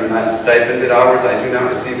 These are not stipended hours. I do not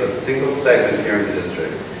receive a single stipend here in the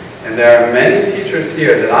district. And there are many teachers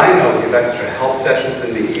here that I know give extra help sessions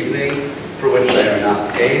in the evening for which they are not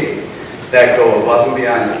paid, that go above and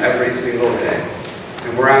beyond every single day.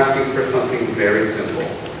 And we're asking for something very simple.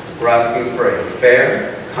 We're asking for a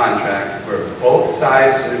fair contract where both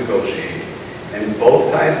sides negotiate, and both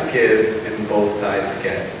sides give, and both sides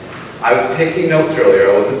get. I was taking notes earlier.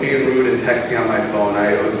 I wasn't being rude and texting on my phone.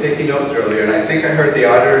 I was taking notes earlier, and I think I heard the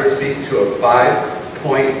auditor speak to a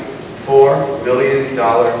 $5.4 million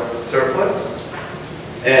surplus.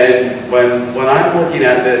 And when I'm looking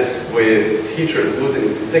at this with teachers losing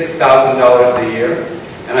 $6,000 a year,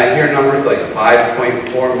 and I hear numbers like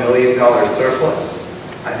 $5.4 million surplus,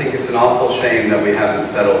 I think it's an awful shame that we haven't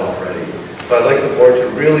settled already. So I'd like the board to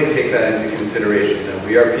really take that into consideration, that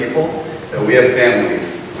we are people, that we have families.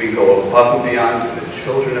 We go above and beyond for the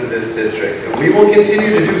children of this district, and we will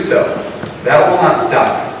continue to do so. That will not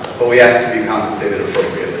stop, but we ask to be compensated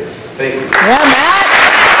appropriately. Thank you. Yeah, Matt.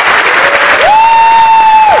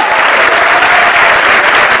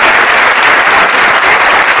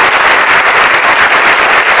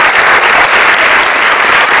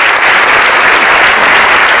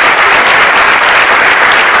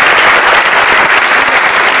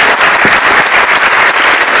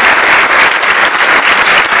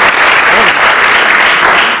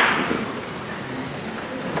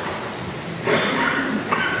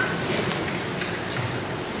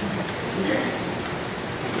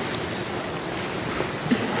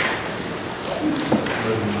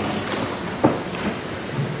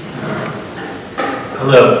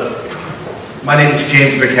 Hello, my name is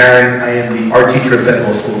James McCarron. I am the art teacher at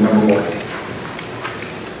Bentonville School number 1.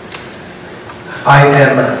 I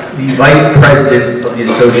am the vice president of the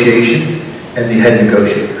association and the head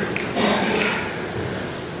negotiator.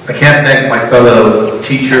 I can't thank my fellow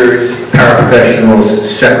teachers, paraprofessionals,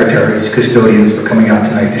 secretaries, custodians for coming out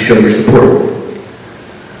tonight to show your support.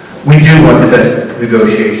 We do want the best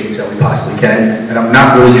negotiations that we possibly can, and I'm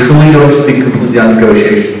not really truly going to speak completely on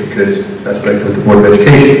negotiation because that's what I do with the Board of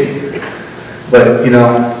Education. But, you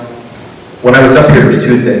know, when I was up here, there was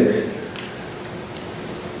 2 things.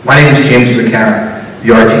 My name is James McCarron,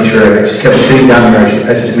 the art teacher, and I just kept sitting down there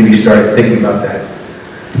as this meeting started, thinking about that.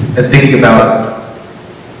 And thinking about,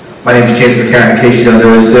 my name is James McCarron, in case you don't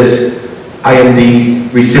notice this, I am the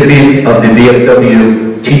recipient of the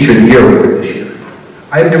VFW Teacher of the Year Award this year.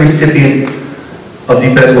 I am the recipient of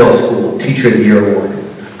the Bedwell School Teacher of the Year Award.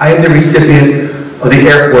 I am the recipient of the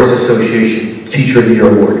Air Force Association Teacher of the Year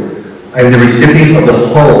Award. I am the recipient of the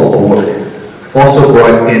Hull Award. I've also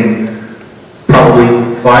brought in probably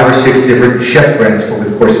 5 or 6 different chef grants over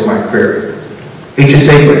the course of my career.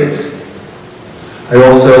 HSA grants. I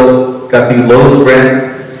also got the Lowe's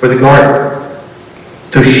grant for the garden.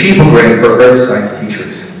 Toshiba grant for earth science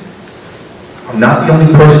teachers. I'm not the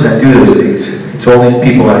only person that do those things. It's all these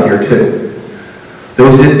people out here too.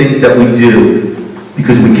 Those are the things that we do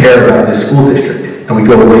because we care about this school district and we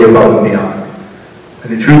go way above and beyond. And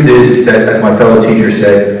the truth is that, as my fellow teacher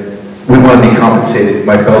said, we want to be compensated.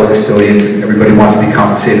 My fellow custodians, everybody wants to be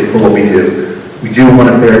compensated for what we do. We do want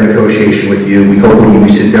a fair negotiation with you. We hope when we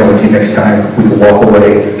sit down with you next time, we can walk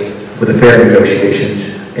away with a fair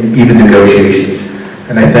negotiations and even negotiations.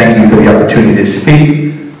 And I thank you for the opportunity to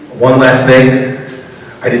speak. One last thing,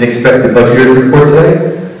 I didn't expect the budget's report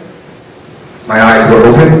today. My eyes were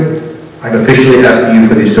open. I'm officially asking you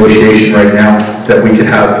for the association right now that we can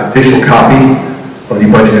have an official copy of the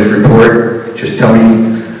budget's report. Just tell me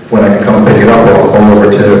when I can come and pick it up, or I'll call over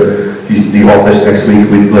to the the office next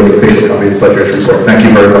week with the official copy of the budget report. Thank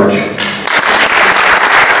you very much.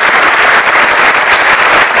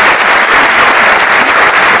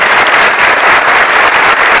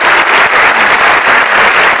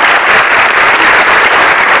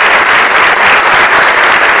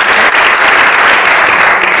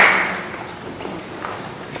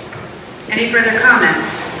 Any further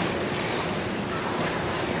comments?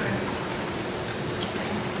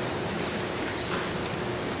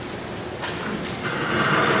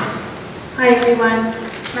 Hi everyone,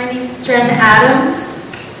 my name is Jen Adams.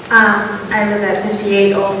 I live at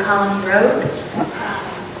 58 Old Colony Road.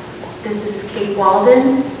 This is Kate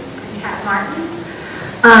Walden and Kat Martin.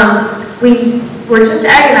 We were just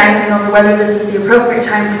agonizing over whether this is the appropriate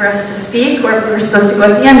time for us to speak or if we were supposed to go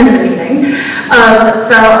at the end of the meeting.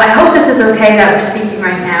 So I hope this is okay that we're speaking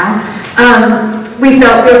right now. We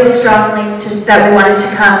felt really strongly that we wanted to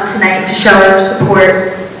come tonight to show our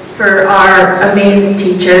support for our amazing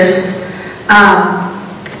teachers.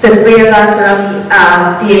 The three of us are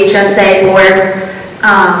on the HSA board.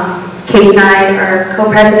 Kate and I are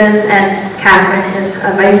co-presidents, and Catherine is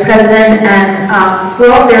a vice president, and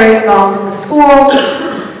we're all very involved in the school.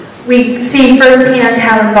 We see firsthand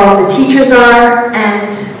how involved the teachers are,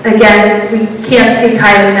 and again, we can't speak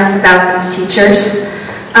highly enough about these teachers.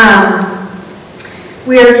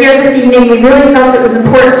 We are here this evening. We really felt it was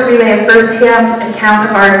important to relay a first-hand account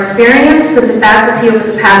of our experience with the faculty over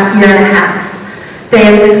the past year and a half. They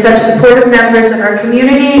have been such supportive members of our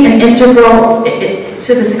community and integral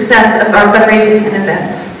to the success of our fundraising and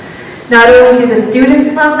events. Not only do the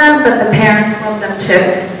students love them, but the parents love them too.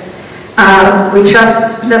 We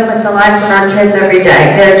trust them with the lives of our kids every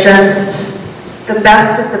day. They're just the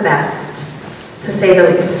best of the best, to say the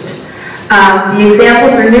least. The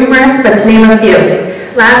examples are numerous, but to name a few.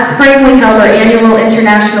 Last spring, we held our annual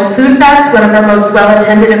International Food Fest, one of our most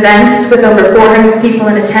well-attended events with over 400 people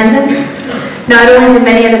in attendance. Not only did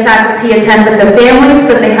many of the faculty attend with their families,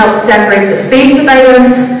 but they helped decorate the space with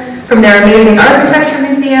items from their amazing architecture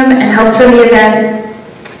museum and helped turn the event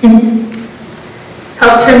into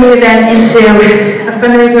a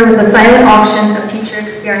fundraiser with a silent auction of teacher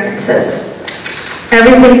experiences.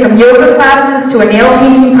 Everything from yoga classes to a nail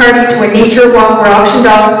painting party to a nature walk were auctioned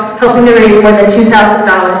off, helping to raise more than $2,000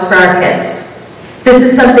 for our kids. This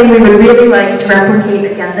is something we would really like to replicate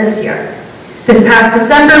again this year. This past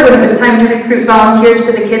December, when it was time to recruit volunteers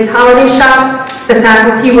for the kids' holiday shop, the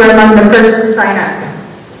faculty were among the first to sign up.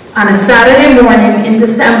 On a Saturday morning in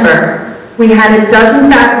December, we had a dozen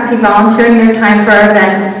faculty volunteering their time for our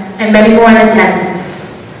event and many more in attendance.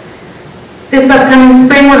 This upcoming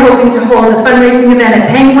spring, we're hoping to hold a fundraising event at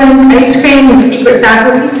Penguin, ice cream, and secret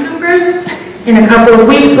faculty scoopers. In a couple of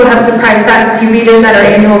weeks, we'll have surprise faculty readers at our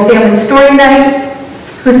annual family story night,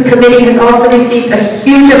 whose committee has also received a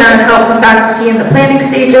huge amount of help from faculty in the planning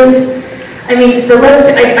stages. I mean, the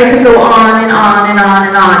list, I could go on and on and on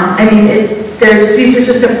and on. I mean, these are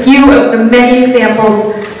just a few of the many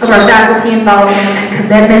examples of our faculty involvement and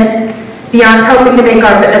commitment. Beyond helping to make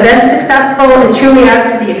our events successful, it truly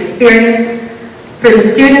adds to the experience for the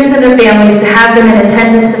students and their families to have them in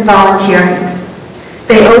attendance and volunteering.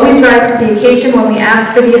 They always rise to the occasion when we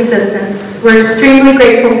ask for the assistance. We're extremely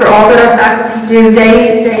grateful for all that our faculty do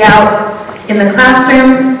day in, day out in the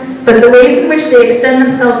classroom, but the ways in which they extend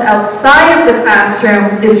themselves outside of the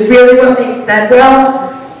classroom is really what makes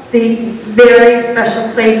Bedwell the very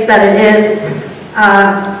special place that it is.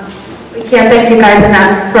 We can't thank you guys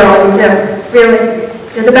enough for all you do. Really,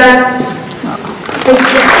 you're the best. Thank you.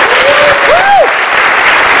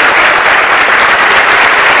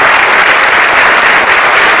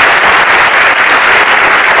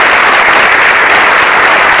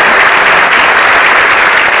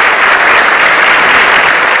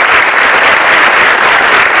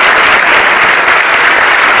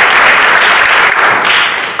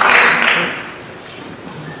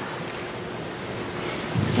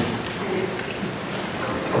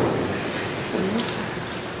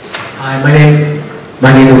 Hi, my name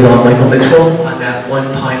is Michael Mitchell. I'm at One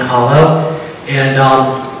Pine Hollow, and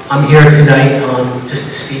I'm here tonight just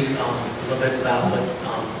to speak a little bit about what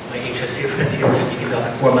my HSA friends here were speaking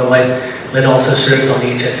about before. My wife, Lynn, also serves on the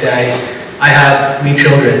HSA. I have 3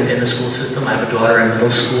 children in the school system. I have a daughter in middle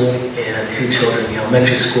school and 2 children in the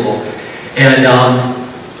elementary school. And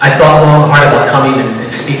I thought long and hard about coming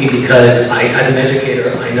and speaking because as an educator,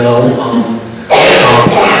 I know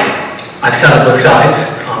I've sat on both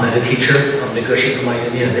sides. As a teacher, negotiating for my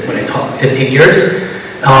union when I taught for 15 years.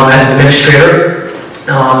 As an administrator,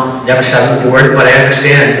 never sat on the board, but I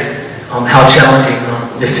understand how challenging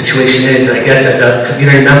this situation is. I guess as a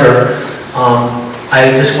community member,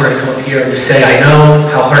 I just wanted to come up here and just say I know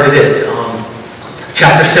how hard it is.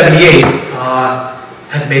 Chapter 78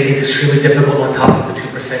 has made things extremely difficult on top of the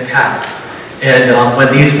 2% cap. And when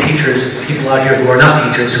these teachers, people out here who are not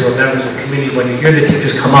teachers, who are members of the community, when you hear the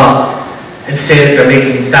teachers come up and say that they're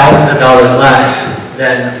making thousands of dollars less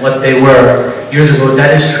than what they were years ago,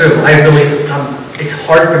 that is true. I really, it's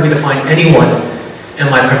hard for me to find anyone in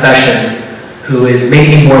my profession who is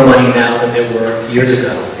making more money now than they were years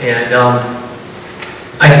ago. And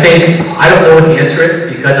I think, I don't know what the answer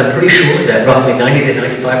is, because I'm pretty sure that roughly 90 to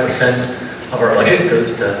 95% of our budget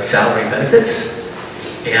goes to salary and benefits.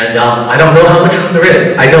 And I don't know how much room there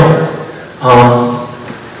is. I don't.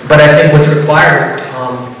 But I think what's required,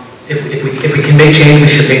 if we can make change, we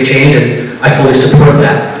should make change, and I fully support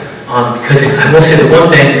that. Because I will say the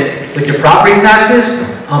one thing, with your property taxes,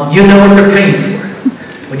 you know what they're paying for.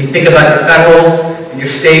 When you think about your federal and your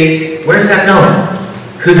state, where's that going?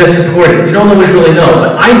 Who's that supporting? You don't always really know,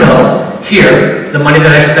 but I know here, the money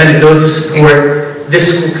that I spend, it goes to support this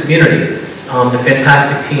school community, the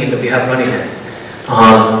fantastic team that we have running it.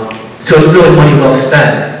 So it's really money well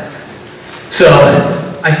spent. So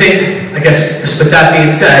I think, I guess, just with that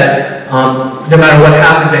being said, no matter what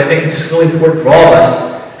happens, I think it's just really important for all of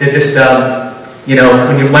us to just, you know,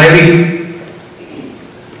 when I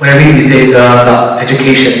read these days about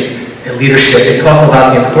education and leadership, they talk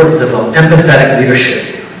about the importance of empathetic leadership.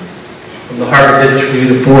 From the Harvard Business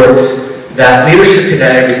Review to Forbes, that leadership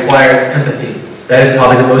today requires empathy. That is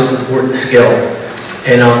probably the most important skill.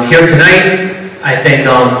 And here tonight, I think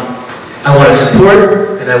I want to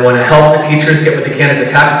support and I want to help the teachers get what they can as a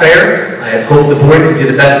taxpayer. I hope the board can do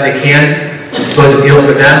the best they can and close a deal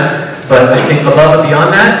for them. But I think above and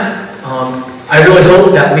beyond that, I really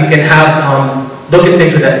hope that we can have look at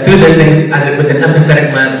things through those things with an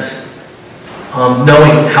empathetic lens,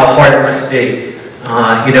 knowing how hard it must be.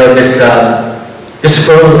 You know, this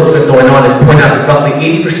furlough that's been going on has pointed out that roughly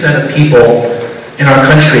 80% of people in our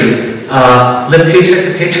country live paycheck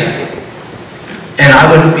to paycheck. And I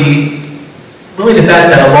would be willing to bet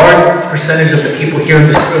that a large percentage of the people here in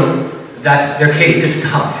this room, that's their case. It's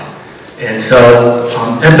tough. And so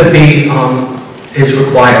empathy is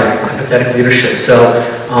required, empathetic leadership. So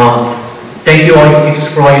thank you all you teachers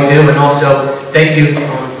for all you do, and also thank you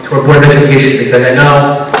to our Board of Education, because I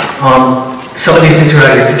know some of these things are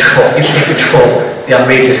out of your control. You can't control the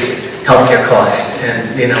outrageous healthcare costs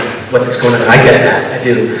and, you know, what's going on. I get that, I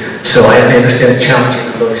do. So I understand it's challenging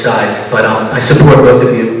on both sides, but I support both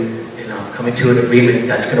of you, coming to an agreement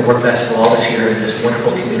that's going to work best for all of us here in this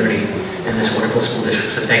wonderful community and this wonderful school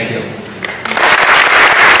district. So thank you.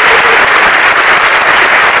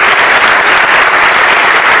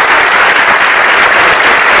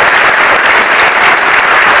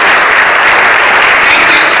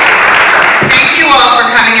 Thank you all for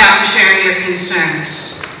coming out and sharing your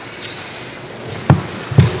concerns.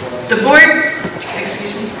 The board,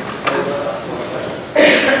 excuse me.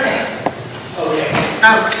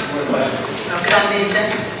 Oh. It's on the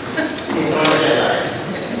agenda.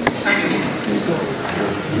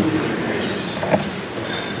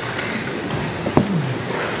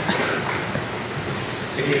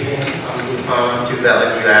 Good evening. I'm Hugh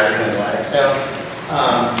Bellevue Avenue in Whitestone. I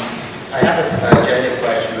have an agenda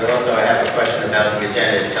question, but also I have a question about the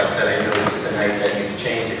agenda itself that I noticed tonight that you've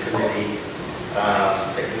changed the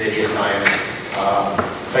committee assignments.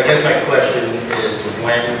 So I guess my question is,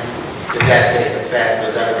 when did that take effect?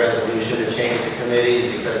 Was that a resolution to change the committees?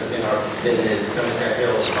 Because in the Somerset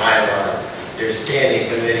Hills bylaws, there's standing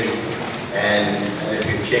committees, and if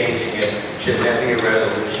you're changing it, shouldn't that be a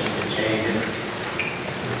resolution to change it?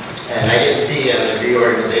 And I didn't see in the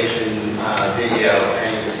reorganization video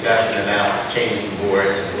any discussion about changing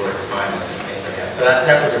boards and board assignments and things like that. So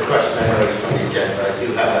that was a question I noticed from the agenda, but I do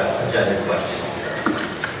have an agenda question also.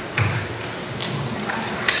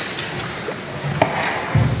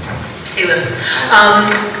 Caleb,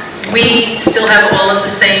 we still have all of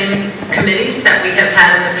the same committees that we have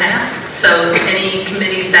had in the past, so any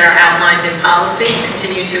committees that are outlined in policy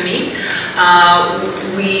continue to meet.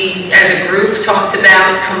 We, as a group, talked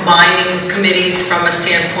about combining committees from a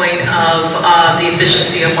standpoint of the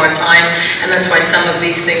efficiency of our time, and that's why some of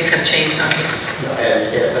these things have changed on here. I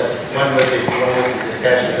understand, but one was the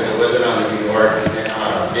discussion, because it wasn't on the reorg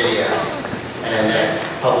video, and that's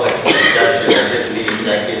public discussion, or just meet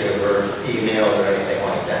executive or emails or anything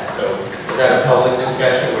like that. So was that a public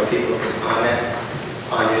discussion where people could comment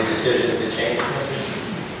on your decision to change it?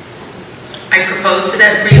 I proposed to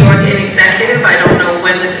that reorg in executive. I don't know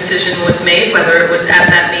when the decision was made, whether it was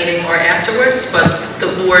at that meeting or afterwards, but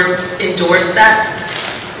the board endorsed that.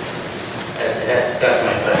 That's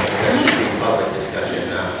my question. That should be public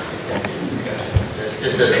discussion, not executive discussion.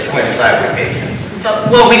 Just a point of clarification.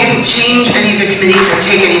 Well, we didn't change any of the committees or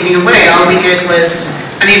take anything away. All we did was,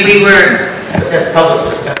 I mean, we were... That's public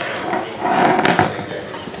discussion.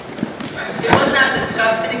 It was not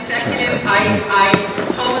discussed in executive. I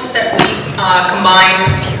proposed that we combine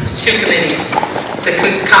two committees. The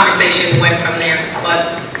conversation went from there, but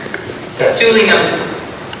duly noted.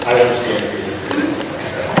 I understand.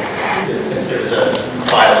 Since there's a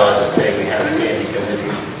bylaw that say we have standing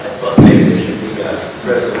committees, I thought maybe there should be a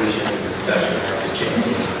resolution and discussion of the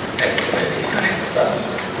changing committees.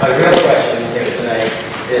 My real question here tonight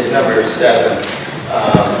is number 7,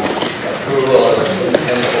 approval of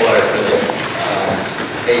the order for the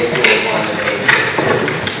 841 and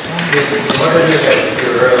 862. What did you do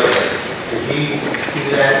earlier? Did he do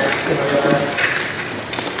that?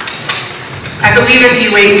 I believe if you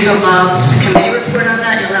wait until Bob's committee report on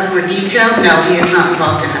that, you'll have more detail. No, he is not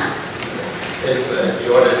involved in that. Is the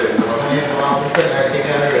auditor normally involved in putting that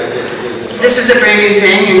together? Or is it This is a brand new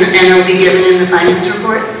thing, and it'll be given in the finance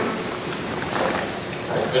report.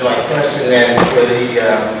 So my question then for the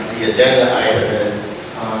agenda item is,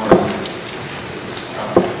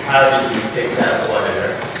 how did you pick that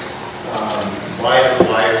auditor? Why are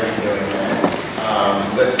we doing that?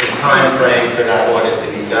 What's the time frame for that audit to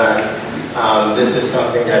be done? This is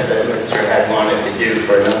something that the minister had wanted to do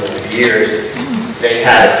for a number of years. They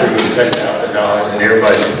had approved $10,000 in their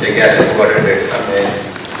budget to get an auditor to come in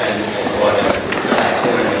and audit that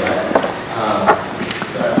formula.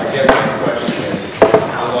 So I guess my question is,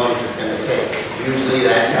 how long is this going to take? Usually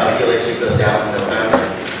that calculation goes out in November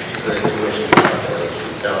for the tuition calculation.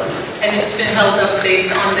 So, And it's been held up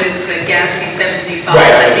based on the GASB 75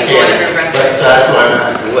 right, that the auditor but referenced. that's why I'm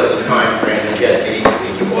asking what the time frame to get the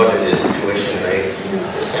audited tuition rate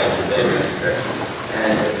to send to the minister.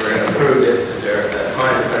 And if we're going to approve this, is there a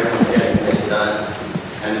time frame of getting this done?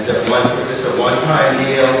 And is this a one-time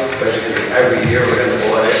deal, or is it every year we're going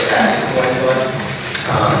to audit that formula?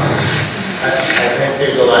 I think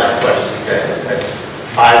there's a lot of questions that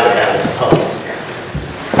I would have as a public.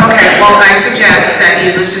 Okay, well, I suggest that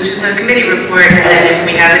you listen to the committee report, and then if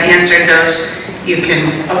we haven't answered those, you can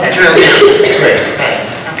drill down. Great, thanks.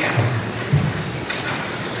 Okay.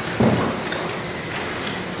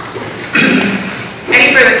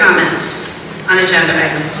 Any further comments on agenda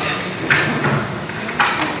items?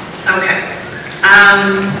 Okay.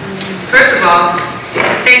 First of all,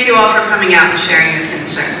 thank you all for coming out and sharing your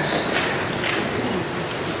concerns.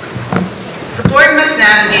 The board must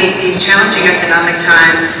navigate these challenging economic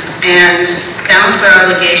times and balance our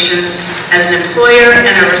obligations as an employer and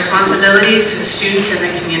our responsibilities to the students and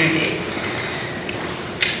the community.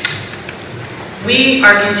 We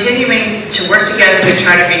are continuing to work together to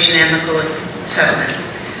try to reach an amicable settlement.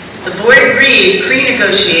 The board agreed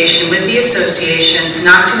pre-negotiation with the association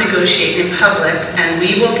not to negotiate in public, and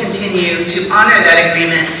we will continue to honor that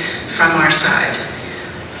agreement from our side.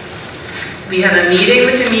 We have a meeting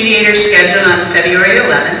with the mediators scheduled on February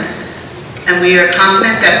 11th, and we are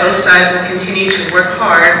confident that both sides will continue to work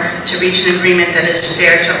hard to reach an agreement that is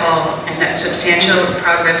fair to all and that substantial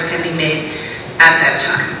progress can be made at that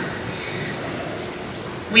time.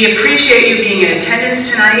 We appreciate you being in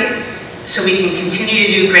attendance tonight so we can continue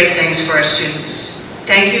to do great things for our students.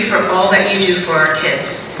 Thank you for all that you do for our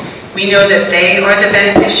kids. We know that they are the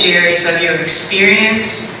beneficiaries of your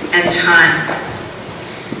experience and time.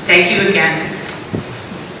 Thank you again.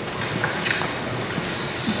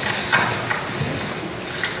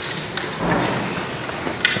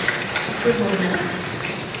 Approval of minutes.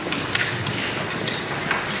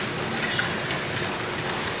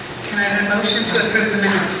 Can I have a motion to approve the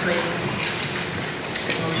minutes, please?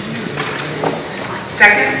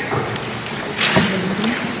 Second?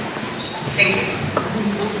 Thank you.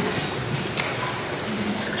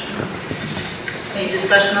 Any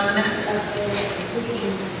discussion on the minutes? All right,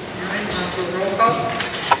 roll call.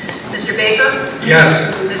 Mr. Baker?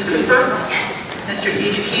 Yes. Ms. Cooper? Yes. Mr.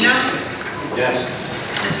 DiGiacchino? Yes.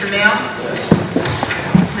 Mr. Mayo?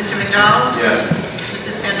 Mr. McDonald? Yes.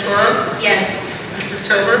 Mrs. Santoro? Yes. Mrs.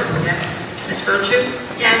 Tober? Yes. Ms. Virtue?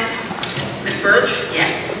 Yes. Ms. Birch?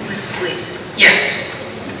 Yes. Mrs. Lees? Yes.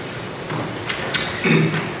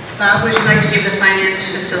 Bob, would you like to give the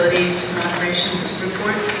finance facilities and operations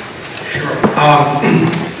report? Sure.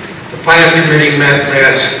 The Finance Committee met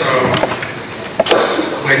last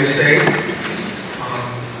Wednesday.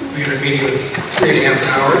 We had a meeting of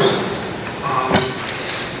 3.5 hours.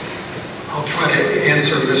 I'll try to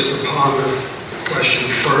answer Mr. Palmer's question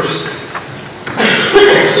first.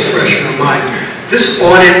 It's fresh in our mind. This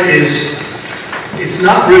audit it's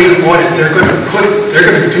not really an audit. They're going to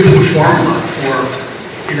do the formula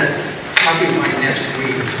probably by next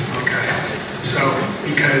week. Okay. So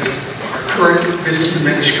current business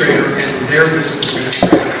administrator and their business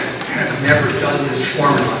administrator have never done this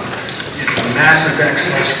formula. It's a massive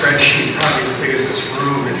Excel spreadsheet, probably as big as this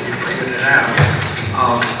room if you printed it out.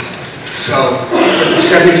 So for the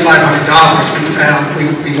 $7,500,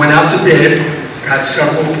 we went out to bid, got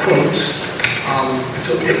several quotes.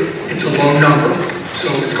 It's a low number, so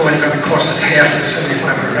it's going to cost us half of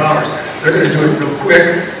 $7,500. They're going to do it real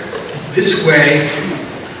quick. This way,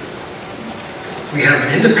 we have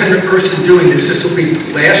an independent person doing this. This will be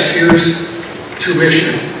last year's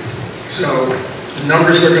tuition. So the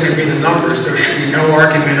numbers are going to be the numbers. There should be no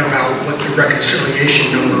argument about what the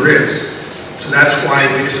reconciliation number is. So that's why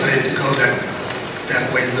we decided to go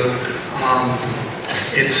that way, Luke.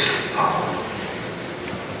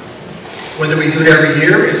 Whether we do it every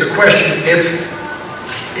year is a question. If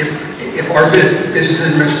our business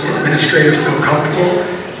administrators feel comfortable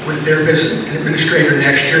with their business administrator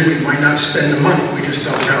next year, we might not spend the money. We just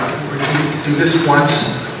don't know. We're going to do this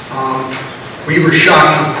once. We were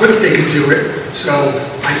shocked how quick they could do it. So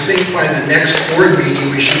I think by the next board meeting,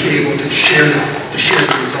 we should be able to share the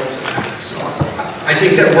results of that. So I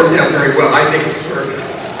think that worked out very well. I think for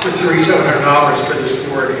 $3,700 for this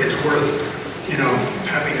board, it's worth,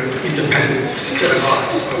 having an independent set of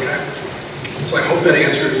eyes. Okay. So I hope that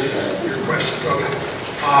answers your questions. Okay.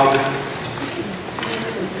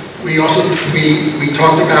 We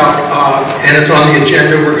talked about, and it's on the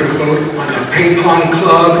agenda, we're going to vote on a ping pong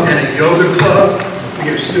club and a yoga club.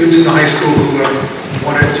 We have students in the high school who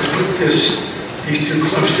wanted to put these two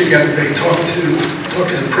clubs together. They talked to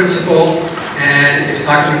the principal, and it's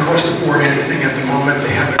not going to cost the board anything at the moment.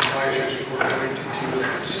 They have advisors who are going to do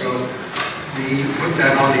that. So we put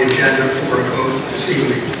that on the agenda for a vote this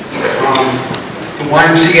evening. The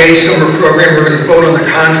YMCA summer program, we're going to vote on the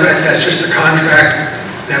contract. That's just a contract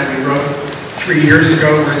that we wrote 3 years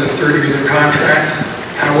ago. We're in the third year of the contract.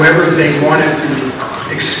 However, they wanted to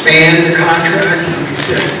expand the contract, and we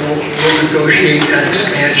said we'll negotiate that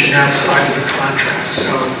expansion outside of the contract.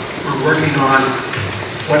 So we're working on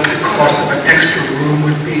what the cost of an extra room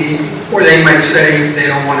would be, or they might say they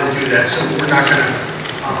don't want to do that. So we're not going to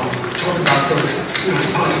talk about those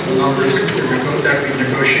possible numbers because we're going to be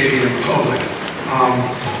negotiating in public.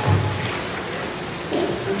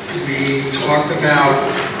 We talked about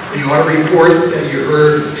the audit report that you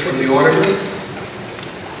heard from the auditor.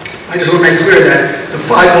 I just want to make clear that the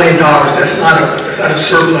 $5 million, that's not a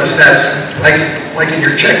surplus. That's like in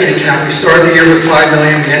your checking account. We started the year with $5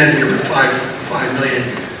 million, we ended the year with $5 million.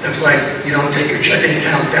 That's like you don't take your checking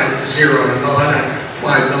account down to zero, and all that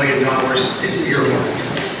 $5 million is earmarked.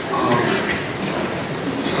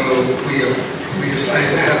 So we decided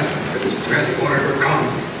to have the auditor come.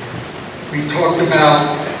 We talked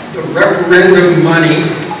about the referendum money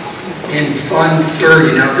in Fund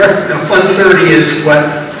 30. Now Fund 30 is what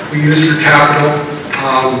we use for capital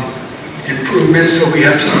improvements, so we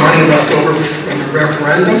have some money left over from the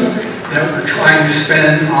referendum that we're trying to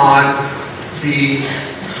spend on the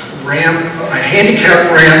ramp, a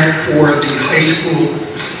handicap ramp for the high school,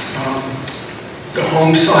 the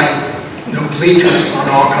home site, no bleachers on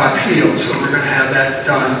Alcott Field, so we're going to have that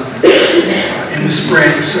done in the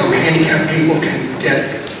spring, so handicapped people can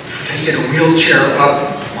get a wheelchair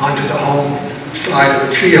up onto the home side of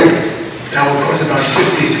the field. That will cost about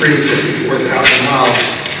 $54,000.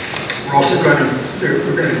 We're also going to do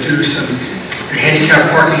the handicap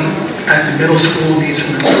parking at the middle school needs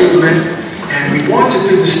some improvement, and we want to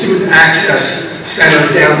do the student access center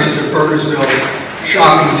down to the Burgersville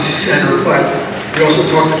shopping center, but we also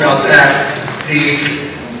talked about that.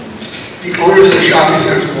 The owners of the shopping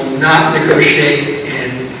centers will not negotiate in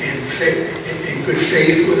good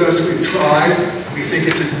faith with us. We've tried. We think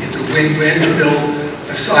it's a win-win to build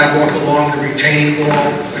a sidewalk along the retaining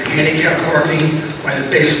wall, with handicap parking by the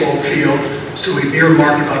baseball field. So we've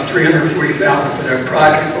earmarked about $340,000 for that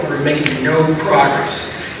project, but we're making no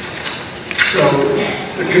progress. So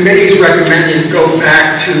the committee is recommending go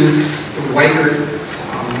back to the Weichert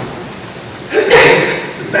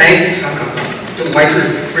the Weichert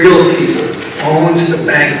Realty owns the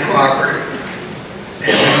bank property.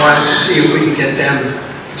 And we wanted to see if we can get them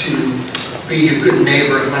to be a good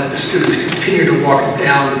neighbor and let the students continue to walk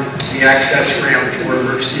down the access ramp for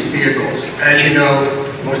emergency vehicles. As you know,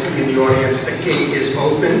 most of you in the audience, the gate is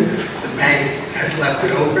open. The bank has left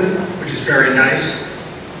it open, which is very nice.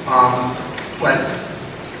 But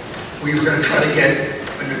we were going to try to get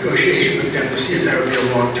a negotiation with them to see if that would be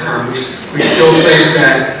a long term. We still think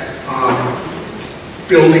that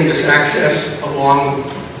building this access along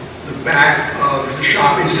the back of the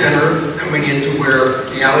shopping center, coming into where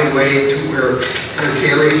the alleyway to where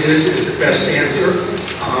Gary's is the best answer.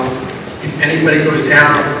 If anybody goes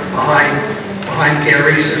down behind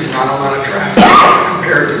Gary's, there's not a lot of traffic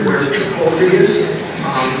compared to where Chipotle is.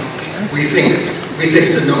 We think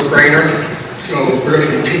it's a no-brainer, so we're going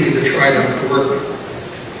to continue to try to work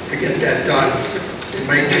to get that done. It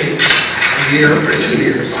might take a year or 2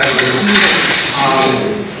 years, I don't know.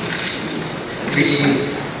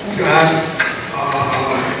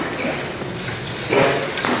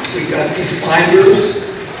 We got these binders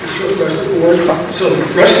to show the rest of the board. So the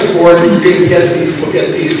rest of the board didn't get these. We'll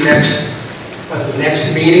get these next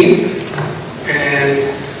meeting. And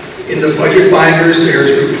in the budget binders,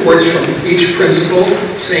 there's reports from each principal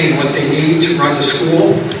saying what they need to run the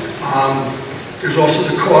school. There's also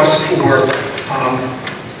the cost for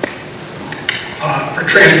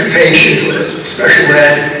transportation, for special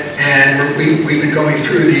ed, and we've been going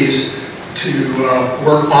through these to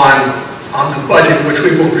work on the budget, which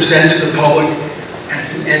we will present to the public at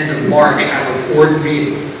the end of March at a board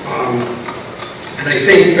meeting. And I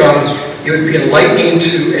think it would be enlightening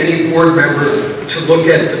to any board member to look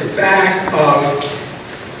at the back of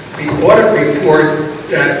the audit report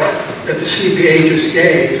that the CPA just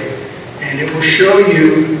gave, and it will show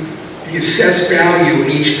you the assessed value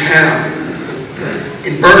in each town.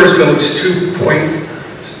 In Burnersville, it's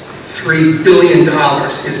 $2.3 billion.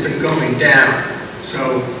 It's been going down.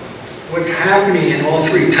 So what's happening in all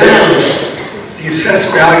three towns, the assessed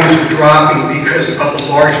values are dropping because of the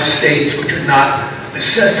large estates, which are not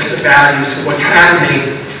assessed at the value. So what's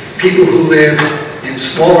happening, people who live in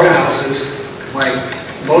smaller houses, like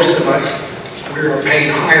most of us, we are paying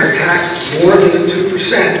higher taxes, more than the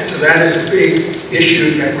 2%. So that is a big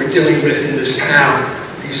issue that we're dealing with in this town,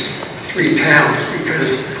 these three towns,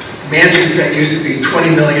 because mansions that used to be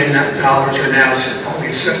 $20 million are now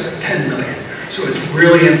only assessed at $10 million. So it's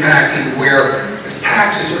really impacting where the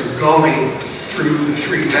taxes are going through the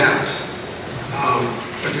three towns.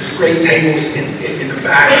 But there's great tables in the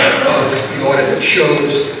back of the audit that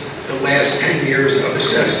shows the last 10 years of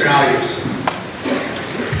assessed values.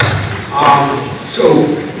 So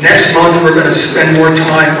next month we're going to spend more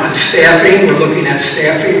time on staffing. We're looking at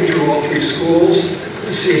staffing through all three schools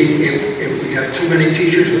to see if we have too many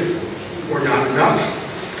teachers or not enough.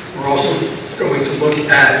 We're also going to look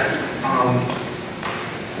at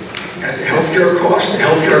the healthcare cost. The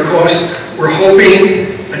healthcare cost, we're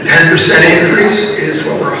hoping a 10% increase is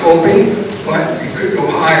what we're hoping, but it could go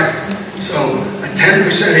higher. So a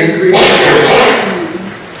 10% increase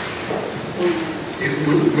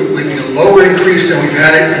would be a lower increase than we've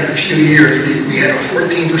had it in a few years. We had a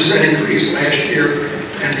 14% increase last year,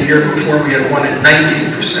 and the year before we had one at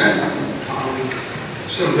 19%.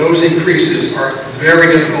 So those increases are very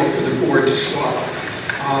difficult for the board to swallow.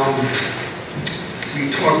 We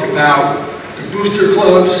talked about the booster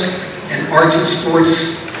clubs and arts and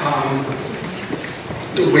sports,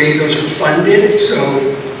 the way those are funded. So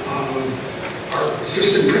our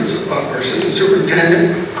assistant principal, our assistant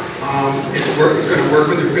superintendent is going to work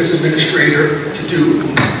with the business administrator to do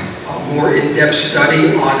a more in-depth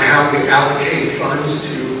study on how we allocate funds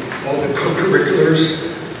to all the co-curriculars,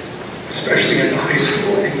 especially at the high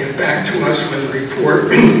school, and get back to us with a report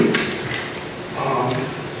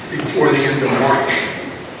before the end of March.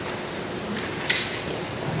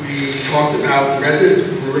 We talked about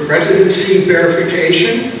residency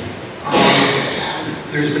verification.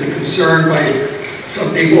 There's been a concern by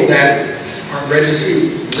some people that our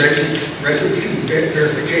residency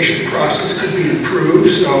verification process could be improved.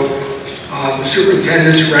 So the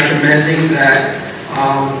superintendent's recommending that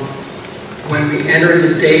when we enter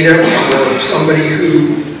the data for somebody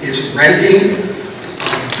who is renting a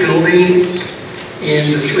building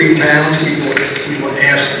in the three towns, we will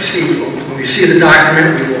ask to see, when we see the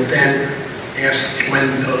document, we will then ask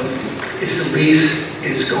when the lease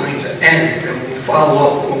is going to end, and we'll follow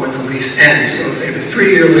up when the lease ends. So if they have a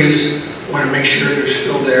 3-year lease, we want to make sure they're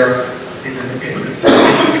still there in the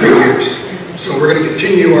 3 years. So we're going to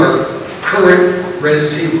continue our current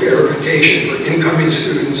residency verification for incoming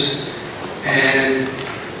students, and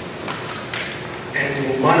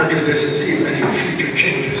we'll monitor this and see if any future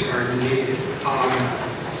changes are needed.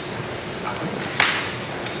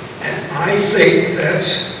 And I think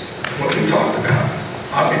that's what we talked about.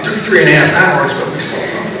 It took 3.5 hours, but we still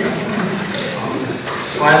talked about it.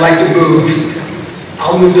 So I'd like to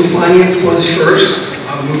I'll move the finance ones first.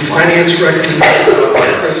 I'll move finance recommendation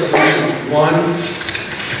resolution 1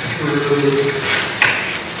 through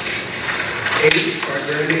 8. Are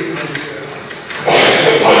there any?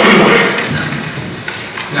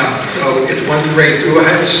 No, so it's 1 through 8. Do I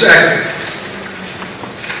have a second?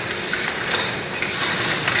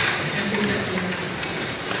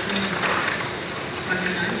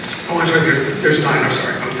 Oh, I'm sorry, there's 9, I'm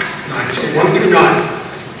sorry. 9, so 1 through 9.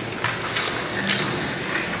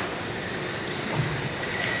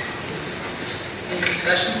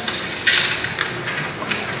 discussion?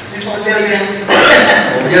 There's one Billy down.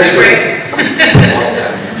 Yes, Great.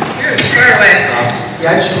 You're far away.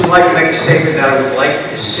 Yeah, I just would like to make a statement that I would like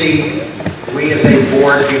to see we as a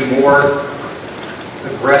board be more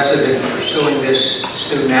aggressive in pursuing this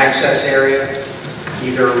student access area,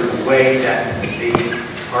 either the way that the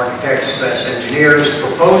architects/engineers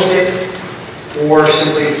proposed it, or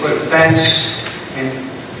simply put a fence and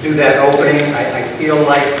do that opening. I feel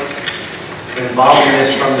like I've been involved in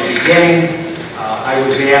this from the beginning. I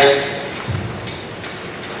was asked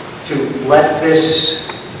to let this,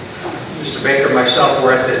 Mr. Baker and myself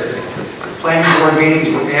were at the planning board meetings,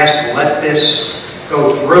 were asked to let this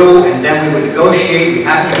go through, and then we would negotiate. We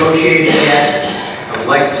haven't negotiated yet. I would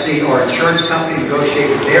like to see our insurance company negotiate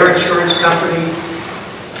with their insurance company.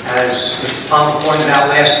 As Mr. Palmer pointed out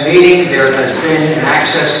last meeting, there has been an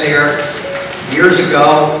access there years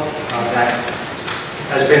ago that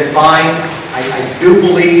has been fine. I do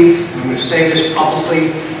believe, when we say this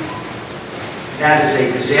publicly, that is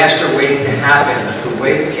a disaster waiting to happen. The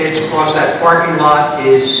way the kids cross that parking lot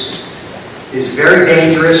is very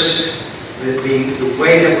dangerous. The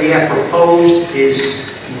way that we have proposed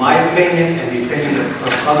is, in my opinion, and the opinion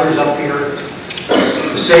of others up here,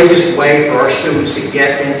 the safest way for our students to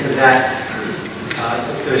get into that,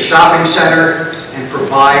 to the shopping center and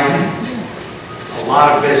provide a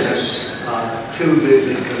lot of business to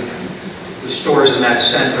the stores in that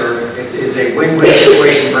center. It is a win-win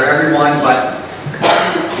situation for everyone, but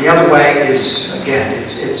the other way is, again,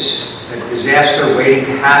 it's a disaster waiting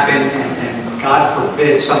to happen, and God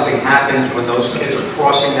forbid something happens when those kids are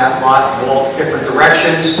crossing that lot in all different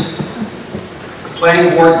directions. The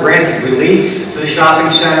planning board granted relief to the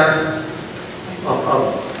shopping center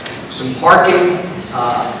of some parking.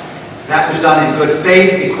 That was done in good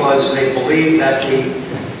faith because they believed that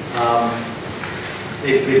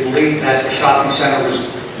they believed that the shopping center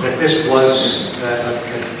was, that this was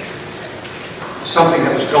something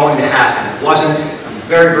that was going to happen. It wasn't. I'm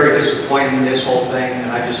very, very disappointed in this whole thing,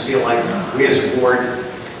 and I just feel like we as a board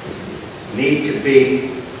need to be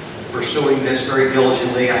pursuing this very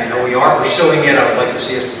diligently. I know we are pursuing it. I would like to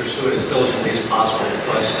see us pursue it as diligently as possible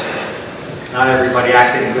because not everybody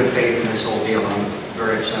acted in good faith in this whole deal. I'm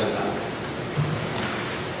very upset about it.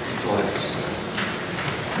 That's all I have to say.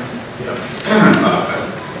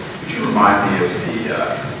 Could you remind me of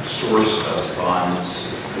the source of funds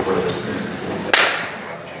for the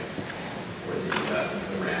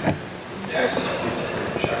ramp?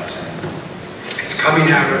 It's coming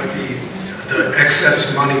out of the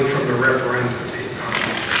excess money from the referendum.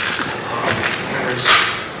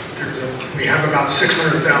 We have about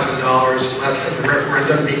 $600,000 left from the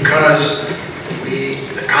referendum because the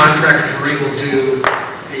contractors were able to do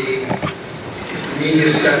the media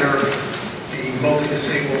center, the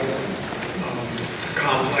multi-disabled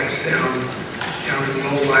complex down in the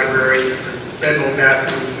old library, the bedroom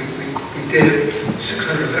bathroom. We did it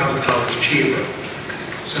 $600,000 cheaper.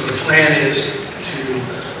 So the plan is to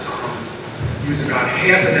use about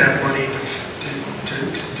half of that money to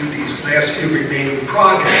do these last few remaining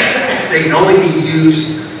projects. They can only be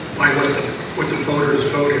used by what the voters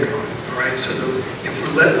voted on. All right. So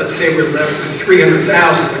if let's say we're left with $300,000,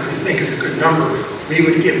 which we think is a good number, we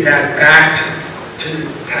would give that back to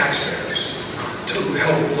taxpayers to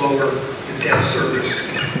help lower the debt service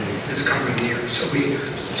this coming year. So the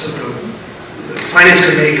Finance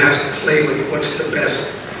Committee has to play with what's the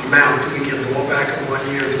best amount. Do we give it all back in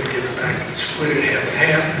 1 year? Do we give it back, split it half and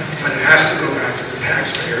half? But it has to go back to the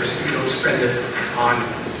taxpayers. We don't spend it on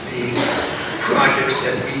these projects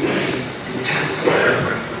that we intend for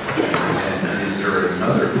referendum. And is there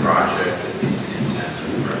another project that meets the intent of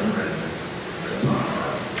the referendum that's on our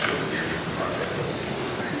project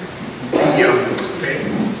list?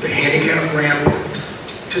 The handicap ramp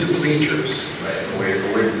to the bleachers. Right, away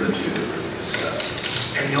from the two that were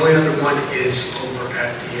discussed. And the only other one is over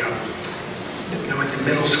at at the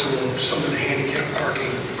middle school. Some of the handicap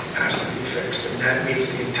parking has to be fixed, and that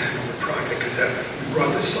meets the intent of the project because we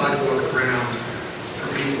brought the sidewalk around for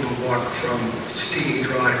people to walk from CD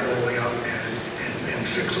Drive all the way up and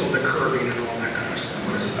fix all the curbing and all that kind of stuff.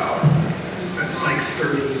 What's the dollar? That's like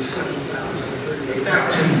 $37,000,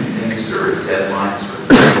 $38,000. And is there deadlines for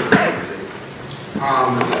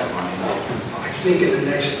I think in the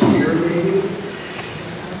next year, maybe.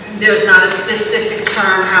 There's not a specific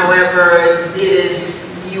term, however,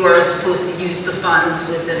 you are supposed to use the funds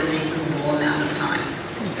within a reasonable amount of time.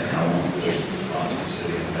 And how long will the funds be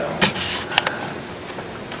sitting in balance?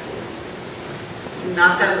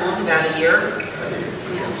 Not that long, about a year.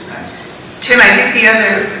 Yeah. Tim, I think the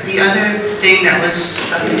other thing that was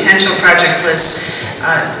a potential project was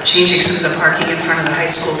changing some of the parking in front of the high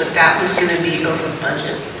school, but that was going to be over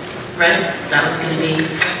budget, right? That was going to be,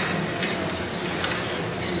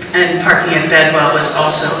 and parking at Bedwell was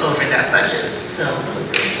also over that budget, so.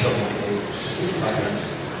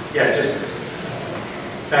 Yeah, just,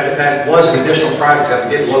 that was an additional project that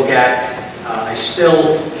we did look at. I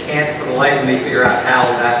still can't for the life of me figure out how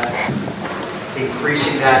that,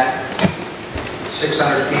 increasing that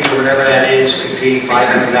 600 feet or whatever that is, could be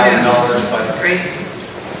 $500,000, but. It's crazy.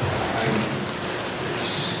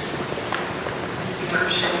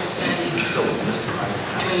 Commercial study,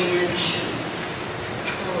 drainage,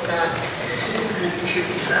 all of that. The student's going to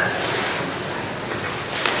contribute to that.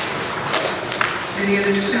 Any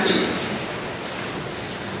other discussion?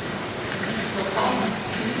 Roll call.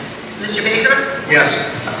 Mr. Baker? Yes.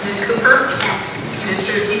 Ms. Cooper?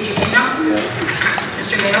 Mr. DiGiorgio? Yes.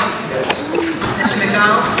 Mr. Mayo? Yes. Mr.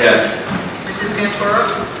 McDonald? Yes. Mrs. Santoro?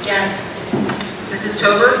 Yes. Mrs.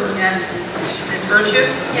 Tober? Yes. Ms. Virtue?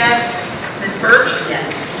 Yes. Ms. Birch? Yes.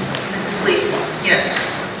 Mrs. Lees? Yes.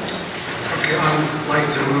 Okay, I'd like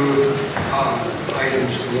to move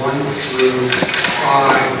items 1 through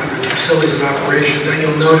 5 under facilities and operations. And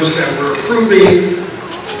you'll notice that we're approving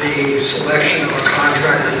the selection of a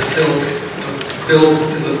contractor to build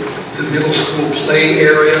the middle school play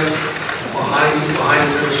area behind the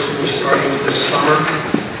middle school starting this summer,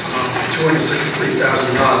 $263,000.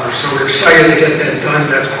 So we're excited to get that done.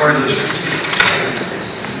 That's part of the strategic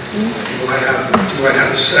plan. Do I have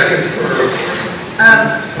a second for?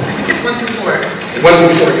 I think it's 1 through 4. 1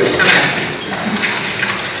 through 4, yes. Okay.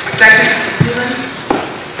 Second.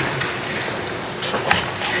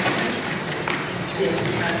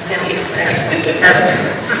 Denny's. Can't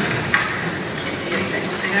see anything.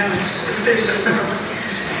 I know, it's very simple.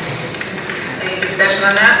 Any discussion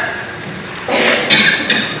on that?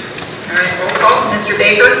 All right, roll call. Mr.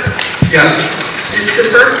 Baker? Yes. Ms.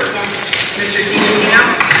 Cooper? Yes. Mr. DiGiorgio?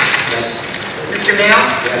 Yes. Mr. Mayo?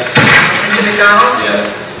 Yes. Mr. McDonald? Yes.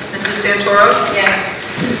 Mrs. Santoro? Yes.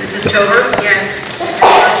 Mrs. Tober? Yes. Ms.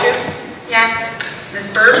 Virtue? Yes. Ms.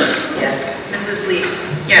 Birch? Yes. Mrs.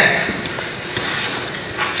 Lees? Yes.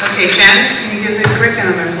 Okay, Janice, can you give the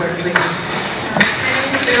curriculum report, please?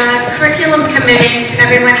 The curriculum committee, can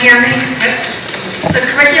everyone hear me? The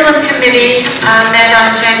curriculum committee met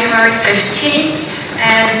on January 15th,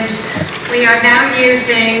 and we are now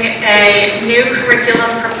using a new curriculum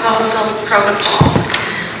proposal protocol.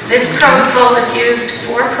 This protocol is used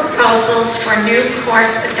for proposals for new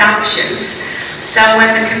course adoptions. So when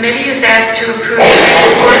the committee is asked to approve a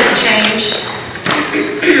course change,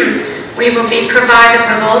 we will be provided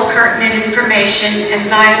with all pertinent information and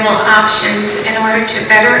viable options in order to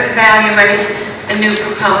better evaluate the new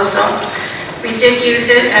proposal. We did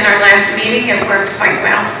use it at our last meeting. It worked quite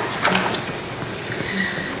well.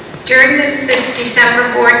 During this December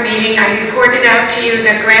board meeting, I reported out to you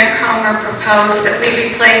that Grant Comer proposed that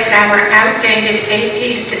we replace our outdated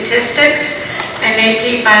AP statistics and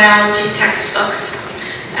AP biology textbooks.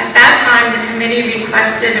 At that time, the committee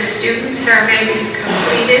requested a student survey be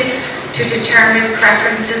completed to determine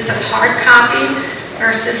preferences of hard copy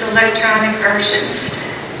versus electronic versions,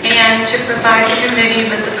 and to provide the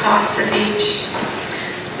committee with the costs of each.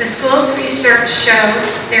 The school's research showed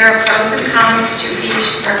there are pros and cons to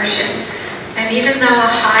each version, and even though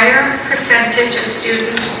a higher percentage of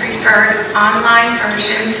students preferred online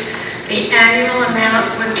versions, the annual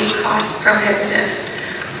amount would be cost prohibitive.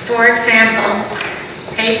 For example,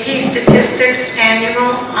 AP Statistics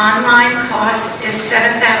annual online cost is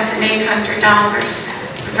 $7,800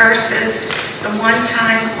 versus the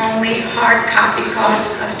one-time only hard copy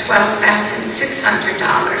cost of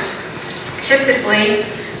 $12,600. Typically,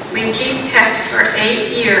 we keep texts for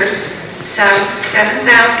 8 years, so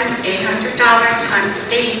 $7,800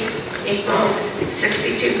 times 8 equals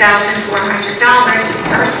 $62,400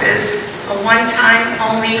 versus a one-time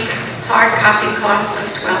only hard copy cost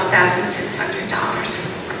of $12,600.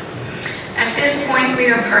 At this point,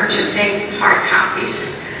 we are purchasing hard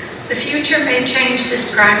copies. The future may change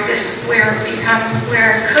this practice where it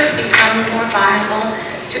could become more viable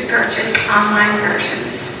to purchase online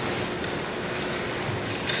versions.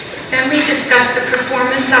 Then we discussed the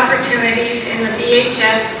performance opportunities in the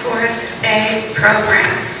BHS Chorus A program.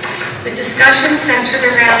 The discussion centered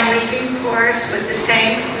around leaving chorus with the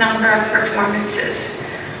same number of performances.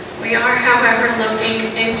 We are, however,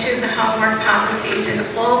 looking into the homework policies in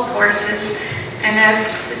all courses, and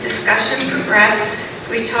as the discussion progressed,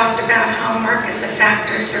 we talked about homework as a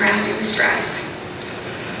factor surrounding stress.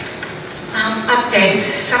 Updates.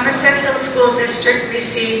 Somerset Hills School District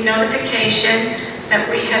received notification that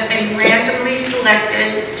we have been randomly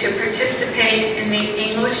selected to participate in the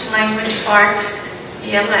English Language Arts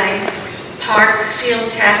ELA PARC field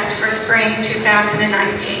test for spring 2019.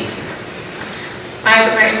 By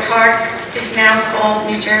the way, PARC is now called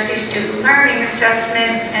New Jersey Student Learning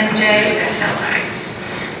Assessment, NJSLA.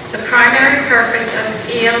 The primary purpose of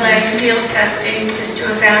ELA field testing is to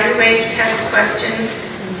evaluate test questions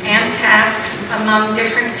and tasks among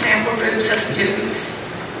different sample groups of students.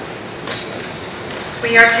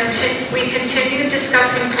 We continue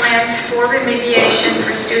discussing plans for remediation for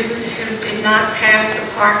students who did not pass the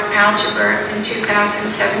PARC algebra in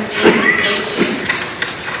 2017-18.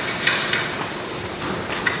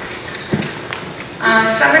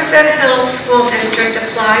 Somerset Hills School District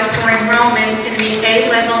applied for enrollment in the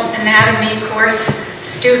A-level anatomy course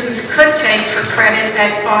students could take for credit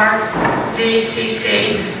at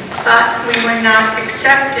RVCC, but we were not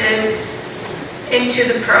accepted into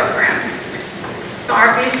the program.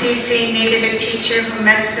 RVCC needed a teacher who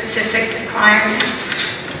met specific requirements.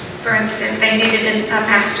 For instance, they needed a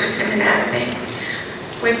master's in anatomy.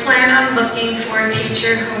 We plan on looking for a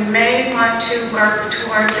teacher who may want to work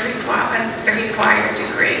toward the required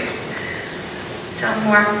degree. So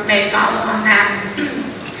more may follow on that.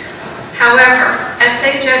 However,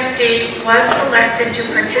 SHSD was selected to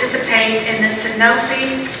participate in the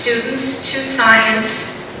Sanofi Students to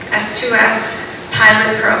Science S2S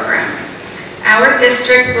pilot program. Our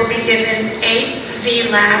district will be given 8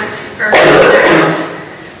 V-Labs, or V-Labs,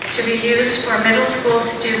 to be used for middle school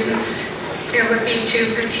students. There would be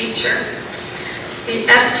 2 per teacher. The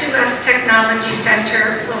S2S Technology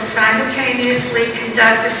Center will simultaneously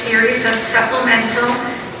conduct a series of supplemental,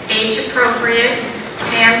 age-appropriate,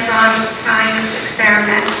 hands-on science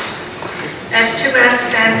experiments. S2S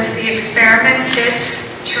sends the experiment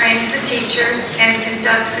kits, trains the teachers, and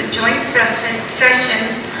conducts a joint session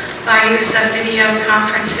by use of video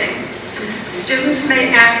conferencing. Students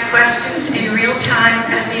may ask questions in real time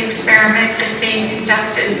as the experiment is being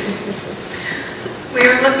conducted. We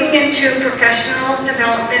are looking into professional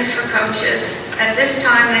development for coaches. At this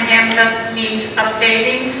time, the handbook needs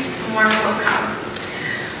updating. More will come.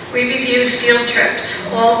 We reviewed field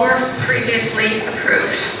trips. All were previously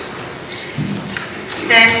approved.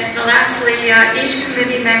 Then, lastly, each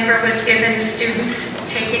committee member was given the students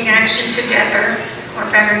taking action together, or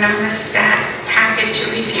better known as STAT, packet to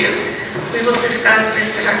review. We will discuss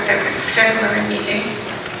this at our February meeting.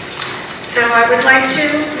 So I would like to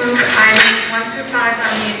move items 1 through 5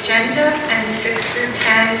 on the agenda and 6 through 10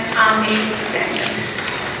 on the addendum.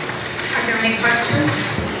 Are there any questions?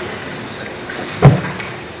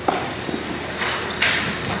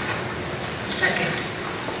 Second.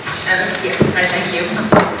 Yeah, I thank you.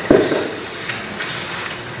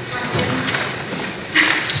 Questions?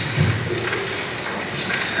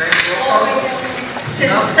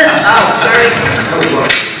 Oh, sorry.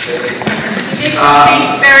 You need to speak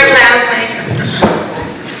very loudly.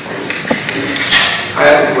 I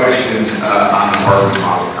have a question on the Harvard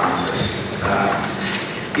Model Congress.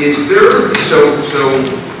 Is there,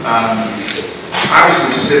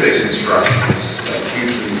 obviously civics instruction is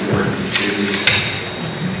hugely important to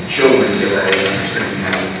children today. I understand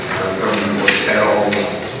how government works at all,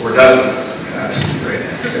 or doesn't. Obviously, right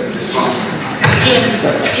now, it's fun. Tim, I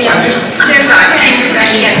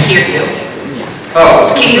can't hear you.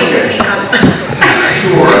 Oh. Can you speak up?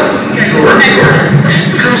 Sure.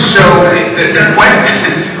 So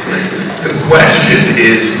the question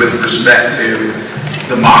is with respect to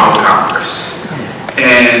the Model Congress.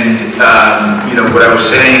 And, what I was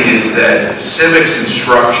saying is that civics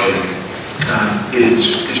instruction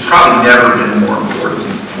is probably never been more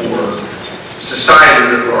important for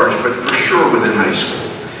society at large, but for sure within high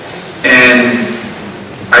school. And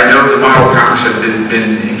I know the Model Congress have been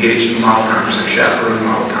engaged in the Model Congress, I've chaperoned the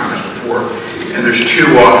Model Congress before, and there's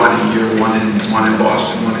 2 offered a year, one in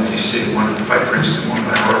Boston, one in DC, one by Princeton, one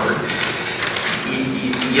by Harvard.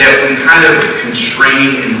 Yet we kind of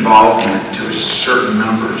constrain involvement to a certain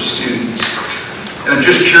number of students. And I'm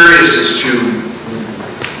just curious as to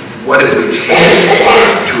what it would take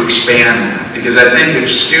to expand that. Because I think if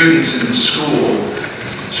students in the school,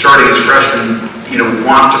 starting as freshmen,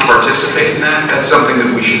 want to participate in that, that's something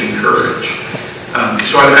that we should encourage.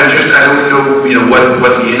 So I don't know,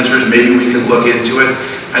 what the answer is. Maybe we could look into it.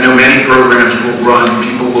 I know many programs will run,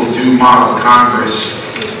 people will do Model Congress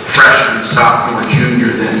freshman, sophomore,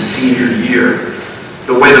 junior, then senior year.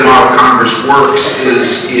 The way the Model Congress works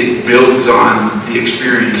is it builds on the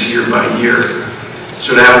experience year by year.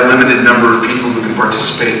 So to have a limited number of people who can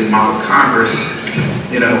participate in Model Congress,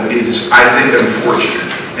 is, I think,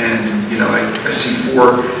 unfortunate. And, I see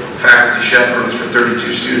faculty chaperones for 32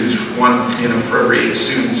 students, one, for every 8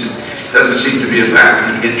 students. It doesn't seem to be a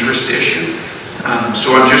faculty interest issue.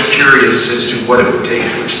 So I'm just curious as to what it would take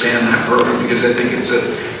to expand that program, because I think it's a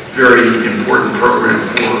very important program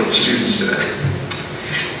for students today.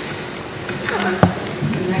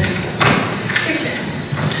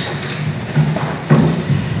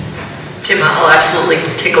 Tim, I'll absolutely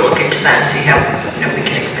take a look into that and see how we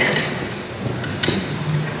can expand it.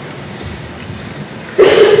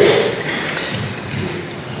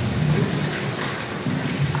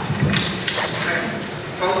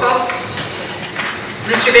 Roll call.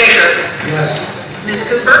 Mr. Baker? Yes. Ms.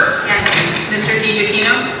 Cooper? Yes. Mr.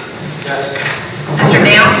 DiGiacchino? Yes. Mr.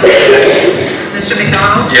 Mayo? Mr.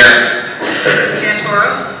 McDonald? Yes. Mrs. Santoro?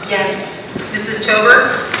 Yes. Mrs.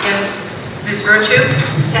 Tober? Yes. Ms. Virtue?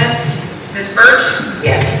 Yes. Ms. Birch?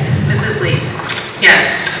 Yes. Mrs. Lees?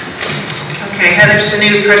 Yes. Okay, Heather's the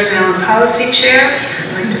new Personnel and Policy Chair.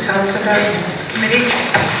 Would you like to tell us about the committee?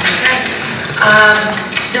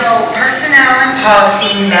 So Personnel and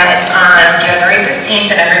Policy met on January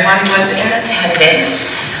 15th and everyone was in attendance.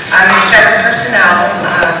 I'm going to start with Personnel.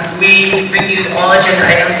 We reviewed all agenda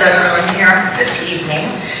items that are on here this evening.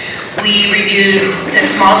 We reviewed the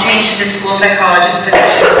small change to the school psychologist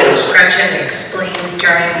position, which Gretchen explained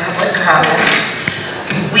during public comments.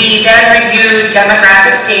 We then reviewed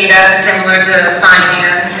demographic data similar to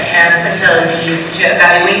finance and facilities to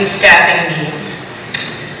evaluate staffing needs.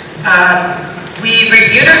 We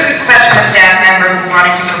reviewed a request from a staff member who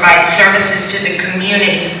wanted to provide services to the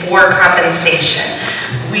community for compensation.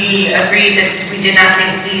 We agreed that we did not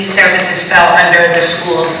think these services fell under the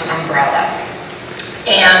school's umbrella.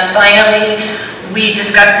 And finally, we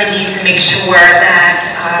discussed the need to make sure that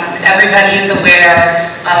everybody is aware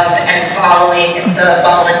of and following the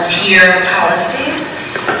volunteer policy.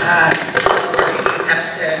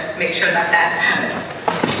 Steps to make sure that that's happening.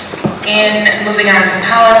 In moving on to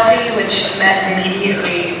policy, which met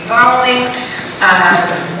immediately following,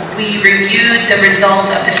 we reviewed the results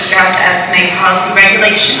of the stress estimate policy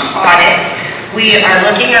regulation audit. We are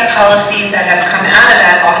looking at policies that have come out of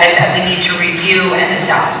that audit that we need to review and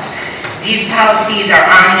adopt. These policies are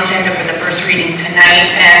on the agenda for the first reading tonight,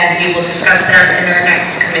 and we will discuss them in our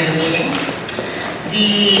next committee meeting.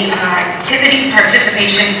 The activity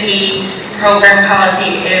participation fee program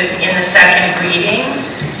policy is in the second reading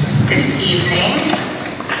this evening.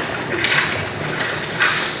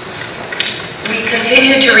 We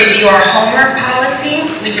continue to review our homework policy.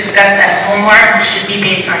 We discussed that homework should be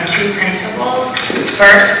based on 2 principles.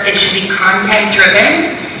 First, it should be content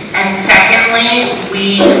driven. And secondly,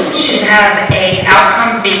 we should have an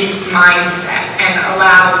outcome-based mindset and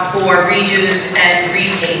allow for redos and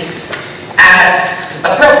retakes as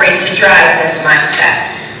appropriate to drive this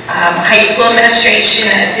mindset. High school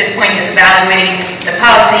administration at this point is evaluating the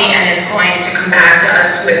policy and is going to come back to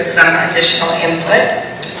us with some additional input.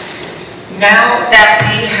 Now that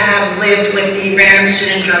we have lived with the random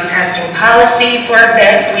student drug testing policy for a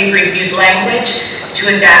bit, we've reviewed language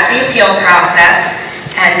to adapt the appeal process,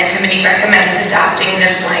 and the committee recommends adopting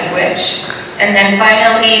this language. And then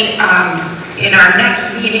finally, in our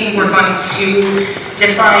next meeting, we're going to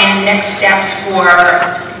define next steps for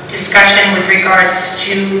discussion with regards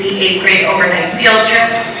to the 8th grade overnight field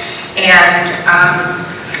trips, and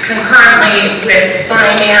concurrently with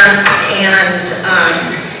finance and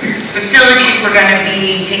facilities, we're going to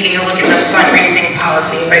be taking a look at the fundraising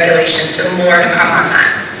policy and regulations, so more to come on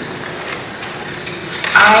that.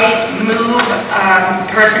 I move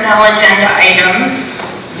personnel agenda items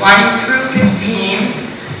 1 through 15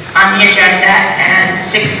 on the agenda and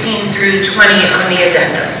 16 through 20 on the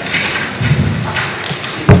agenda.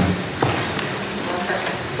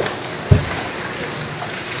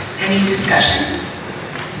 Any discussion?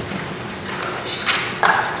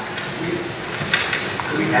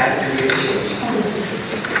 We had to do it.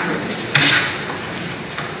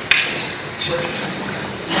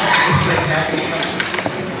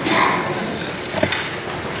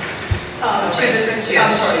 I'm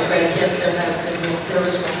sorry, Greg, yes, there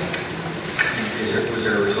is one. Was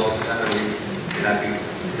there a result of that?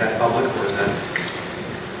 Is that public or is that?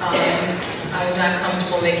 I'm not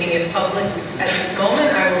comfortable making it public at this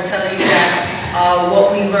moment. I will tell you that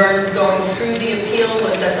what we learned going through the appeal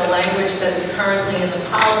was that the language that is currently in the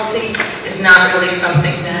policy is not really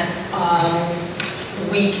something that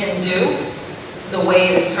we can do the way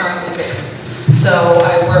it is currently written. So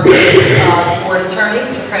I worked with the board attorney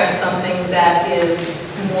to craft something that is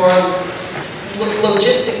more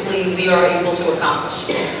logistically we are able to accomplish.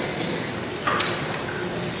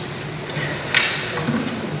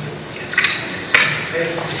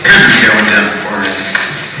 Going down for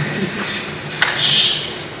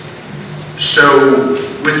So,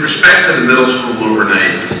 with respect to the middle school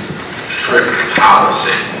overnight trip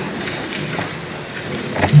policy,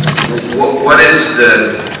 what is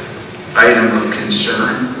the item of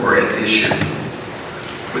concern or an issue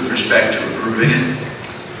with respect to approving it?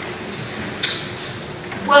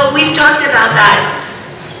 Well, we've talked about that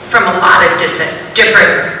from a lot of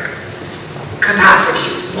different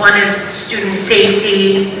capacities. One is student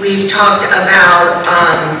safety. We've talked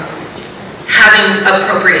about having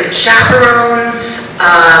appropriate chaperones.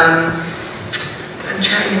 I'm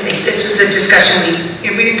trying to think. This was a discussion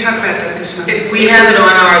we didn't talk about that this month. We have it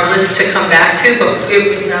on our list to come back to, but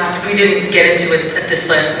it was not, we didn't get into it at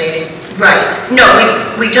this last meeting. Right. No,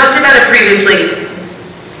 we talked about it previously.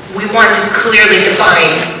 We want to clearly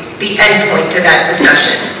define the endpoint to that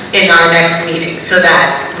discussion in our next meeting so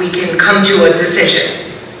that we can come to a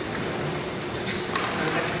decision.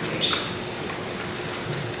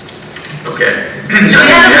 Okay. So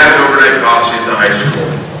we have an overnight policy at the high school,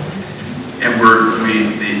 and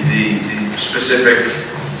the specific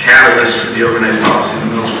catalyst for the overnight policy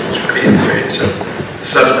in the middle school is for 8th grade. So the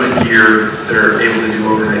subsequent year, they're able to do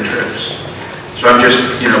overnight trips. So I'm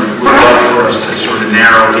just, would love for us to sort of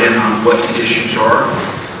narrow in on what the issues are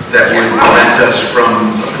that would prevent us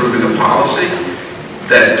from approving a policy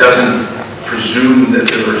that doesn't presume that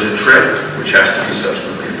there is a trip, which has to be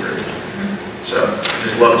subsequently approved. So I'd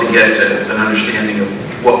just love to get to an understanding of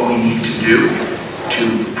what we need to do to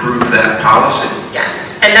approve that policy.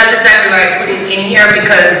 Yes, and that's exactly why I put it in here,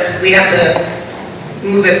 because we have to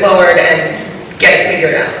move it forward and get it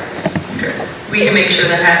figured out. Okay. We can make sure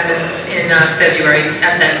that happens in February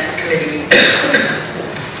at that committee meeting.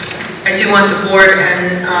 I do want the board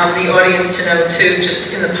and the audience to know too,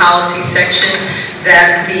 just in the policy section,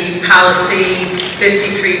 that the policy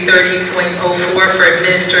 5330.04 for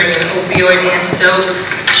administering an opioid antidote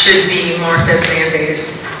should be marked as mandated.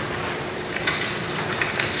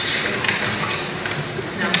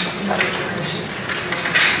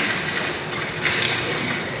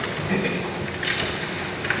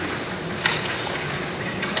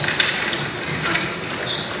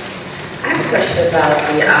 Question about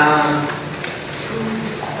the school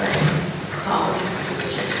colleges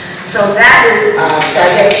position. So that is, so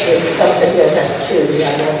I guess the Somerset Hills has two. We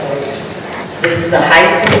have one for this is a high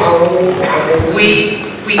school only.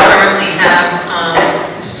 We currently have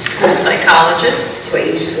school psychologists. For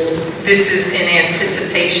each school. This is in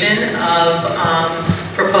anticipation of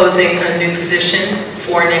proposing a new position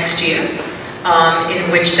for next year,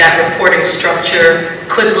 in which that reporting structure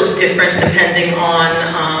could look different depending on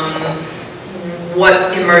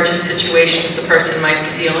what emergent situations the person might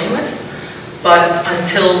be dealing with. But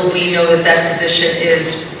until we know that that position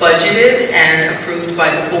is budgeted and approved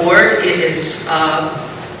by the board, it's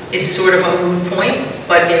sort of a moot point.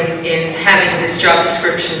 But in having this job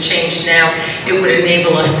description changed now, it would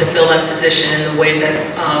enable us to fill that position in the way that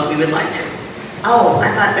we would like to. Oh,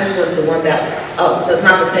 I thought this was the one that, so it's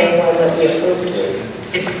not the same one that we approved to?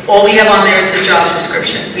 All we have on there is the job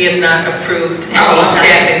description. We have not approved any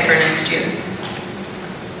staffing for next year.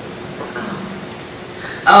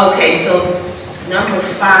 Okay, so number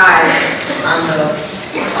 5 on the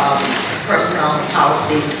personnel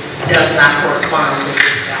policy does not correspond to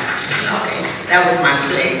this job. Okay, that was my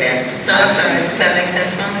mistake then. No, that's all right. Does that make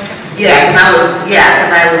sense, Monica? Yeah,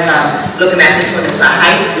 because I was looking at this one as a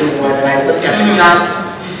high school one, and I looked at the job.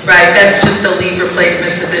 Right, that's just a leave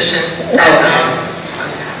replacement position that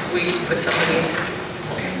we put somebody into.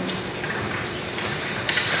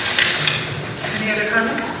 Any other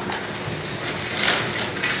comments?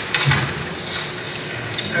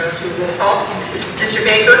 Roll call. Mr.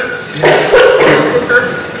 Baker? Ms.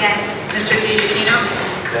 Cooper? Yes. Mr. DiGiorgino?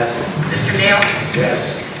 Yes. Mr. Nail?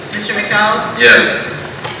 Yes. Mr. McDonald? Yes.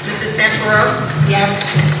 Mrs. Santoro? Yes.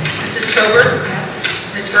 Mrs. Tobert? Yes.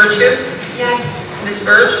 Ms. Virtue? Yes. Ms.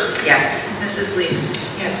 Burge? Yes. Mrs. Lees?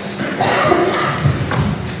 Yes.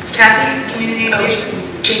 Kathy, community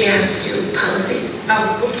engagement? Jamie, I have to do policy.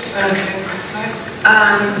 Oh, oops, okay.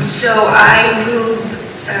 So I move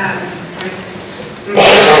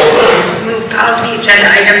policy agenda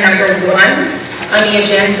item number 1 on the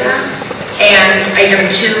agenda and item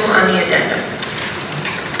 2 on the addendum.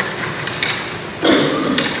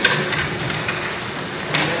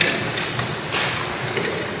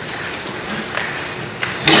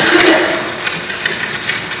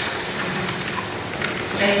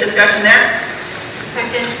 Any discussion there?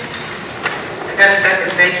 Second. I got a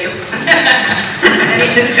second, thank you. Any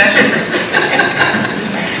discussion?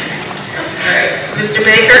 All right, Mr.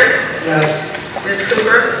 Baker? Yes. Ms.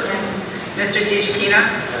 Cooper? Yes. Mr. DiGiorgino?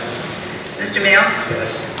 Mr. Mail? Yes.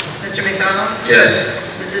 Mr. McDonald? Yes.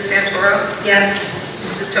 Mrs. Santoro? Yes.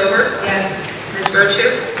 Mrs. Tobert? Yes. Ms. Virtue?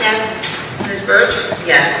 Yes. Ms. Birch?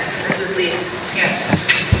 Yes. Mrs. Lees? Yes.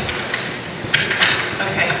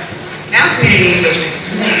 Okay. Now community engagement.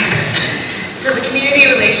 So the Community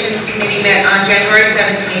Relations Committee met on January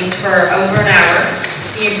 17th for over an hour.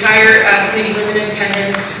 The entire committee was in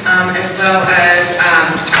attendance, as well as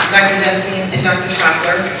Dr. Dempsey and Dr.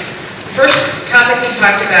 Schrockler. The first topic we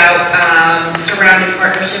talked about surrounded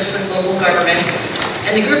partnerships with local government,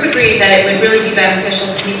 and the group agreed that it would really be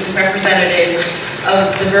beneficial to meet with representatives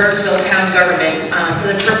of the Burnsville town government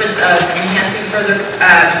for the purpose of enhancing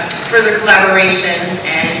further collaborations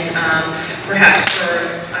and perhaps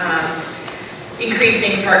for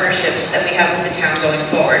increasing partnerships that we have with the town going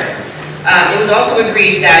forward. It was also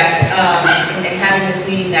agreed that in having this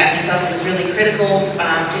meeting that we felt it was really critical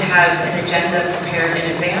to have an agenda prepared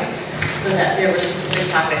in advance so that there were specific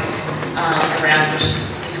topics around which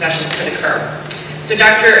discussion could occur. So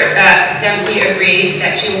Dr. Dempsey agreed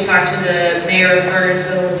that she will talk to the mayor of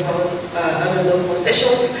Burnsville as well as other local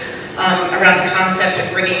officials around the concept of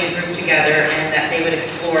bringing a group together and that they would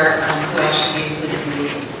explore who else should be included in the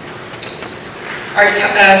meeting. Our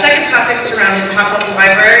second topic surrounded pop-up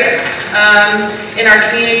libraries in our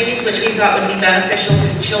communities, which we thought would be beneficial to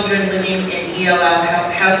children living in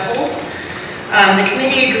ELL households. The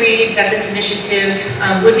committee agreed that this initiative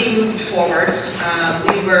would be moved forward.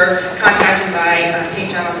 We were contacted by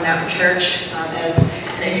St. John on the Mountain Church as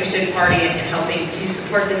an interested party in helping to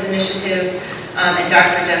support this initiative, and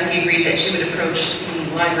Dr. Dempsey agreed that she would approach the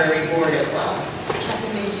library board as well.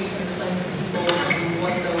 Maybe you can explain to people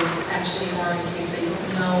what those actually are in case they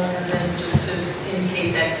don't know, and then just to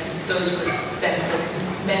indicate that those would benefit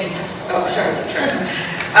many households. Oh, sure.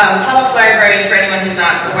 Public libraries, for anyone who's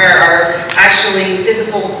not aware, are actually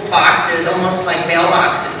physical boxes, almost like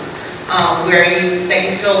mailboxes, where they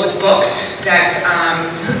can fill with books that,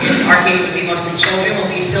 in our case, would be mostly children.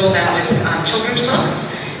 We fill them with children's books,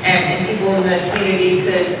 and people in the community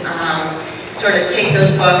could sort of take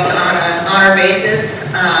those books on an honor basis,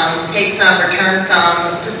 take some, return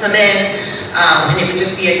some, put some in, and it would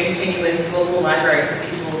just be a continuous local library for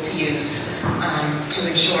people to use to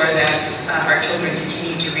ensure that our children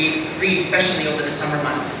continue to read, especially over the summer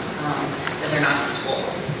months when they're not in school.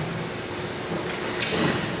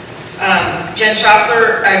 Dr.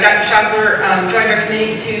 Schaffler joined our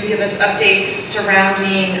committee to give us updates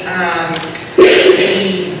surrounding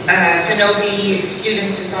the Sanofi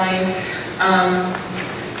Students to Science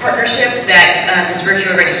partnership that Ms. Virtue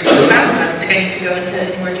already spoke about, so I don't think I need to go into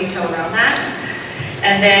any more detail around that.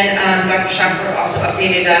 And then Dr. Schaffler also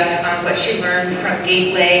updated us on what she learned from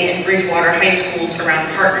Gateway and Bridgewater high schools around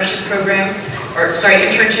partnership programs,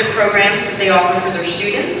 internship programs that they offer for their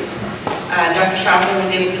students. Dr. Schaffler was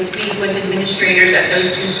able to speak with administrators at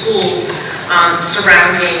those two schools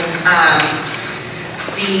surrounding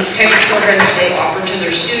the type of programs they offer to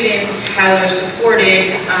their students, how they're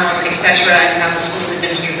supported, etc., and how the schools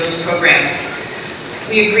administer those programs.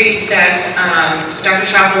 We agreed that Dr.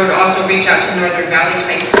 Schaffler would also reach out to Northern Valley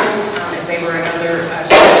High School, as they were another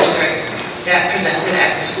school district that presented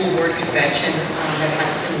at the school board convention that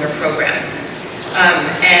had a similar program.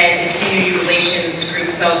 And the community relations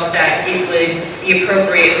group felt that it would be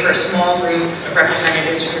appropriate for a small group of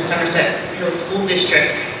representatives from the Somerset Hills School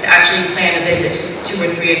District to actually plan a visit to 2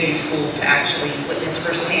 or 3 of these schools to actually witness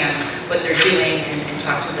firsthand what they're doing and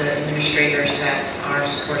talk to the administrators that are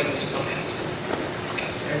supporting these programs.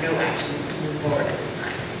 There are no actions to move forward at this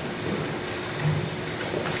time.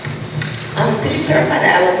 Could you clarify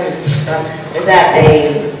that? I wasn't, is that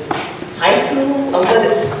a high school? Or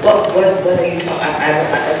what are you talking about?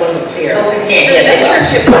 I wasn't clear. Oh, I can't so hear the that well.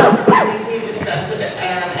 internship is something we've discussed with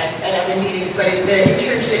at other meetings, but the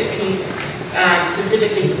internship piece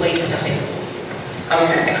specifically relates to high schools.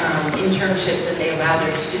 Okay. Internships that they allow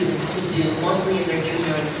their students to do, mostly in their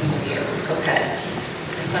junior and senior year. Okay.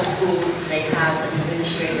 In some schools, they have an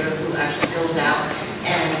administrator who actually goes out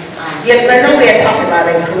and... Yeah, because I know we had talked about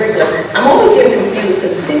it in curriculum. I'm always getting confused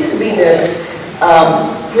because it seems to be this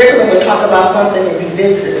curriculum will talk about something and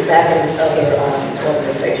revisit it back in this other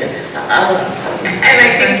organization. And I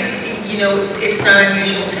think, you know, it's not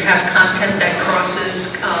unusual to have content that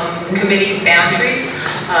crosses committee boundaries.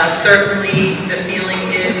 Certainly, the feeling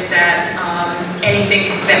is that anything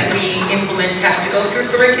that we implement has to go through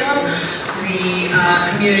curriculum. the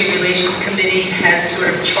Community Relations Committee has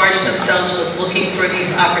sort of charged themselves with looking for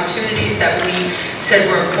these opportunities that we said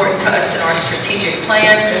were important to us in our strategic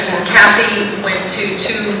plan. Kathy went to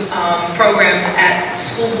 2 programs at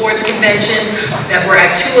school boards convention that were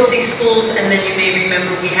at 2 of these schools, and then you may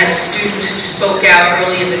remember we had a student who spoke out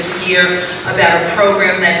earlier this year about a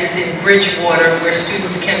program that is in Bridgewater where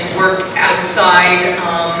students can work outside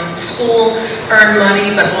school, earn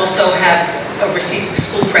money, but also receive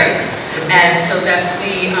school credit. And so that's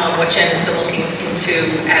what Jen has been looking into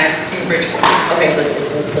in Bridgewater. Okay,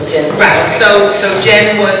 so Jen's... Right, so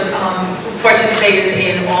Jen was participated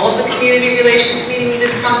in all of the community relations meeting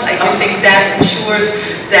this month. I do think that ensures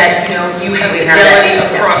that, you have fidelity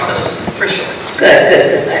across those, for sure.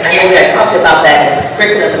 Good. I know we had talked about that in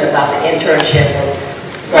curriculum and about the internship.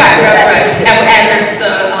 Right. And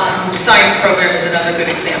the science program is another good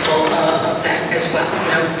example of that as well.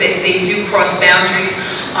 They do cross boundaries.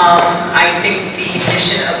 I think the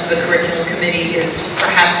mission of the curriculum committee is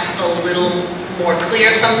perhaps a little more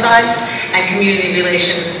clear sometimes, and community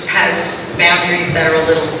relations has boundaries that are a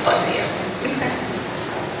little fuzzier.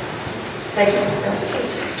 Thank you.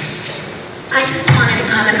 I just wanted to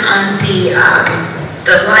comment on the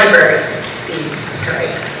library,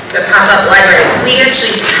 the pop-up library. We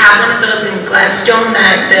actually have one of those in Gladstone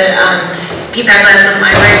that the PPAC Gladstone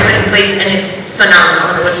Library put in place, and it's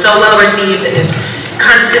phenomenal. It was so well received, and it's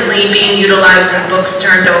constantly being utilized and books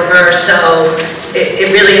turned over, so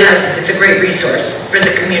it really it's a great resource for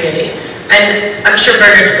the community. And I'm sure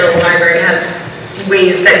Bernardsville Library has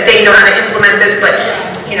ways that they know how to implement this, but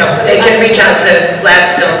they can reach out to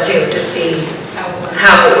Gladstone too to see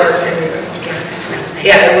how it worked. And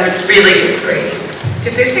it's great.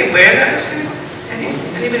 Did they say where that was going to be?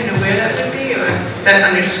 Anybody know where that would be, or is that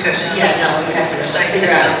under discussion? Yeah, no, we have to figure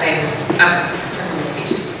out payment.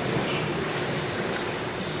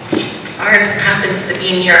 Ours happens to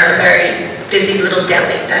be near a very busy little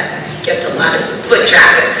deli that gets a lot of foot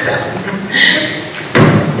traffic, so.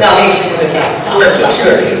 Location.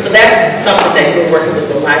 So that's something that you're working with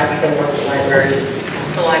the library, you can work with the library.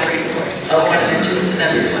 The library board. I want to mention to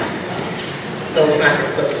them as well. So it's not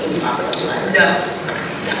just a school popping up the library? No.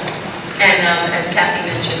 And as Kathy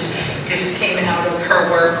mentioned, this came out of her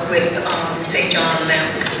work with St. John on the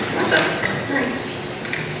Mount. So. Nice.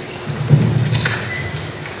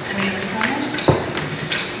 Any other comments?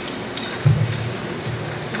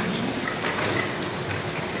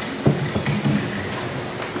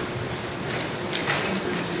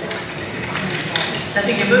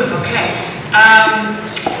 Nothing to move, okay.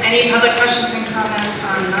 Any public questions and comments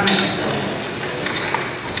on non-agenda items?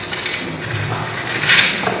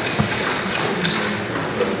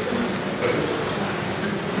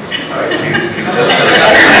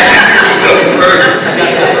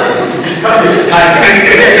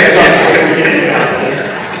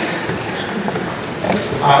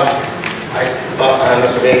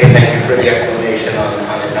 Mr. Baker, thank you for the explanation on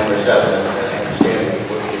the number 7. I understand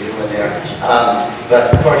what you're doing there.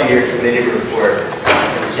 But part of your committee report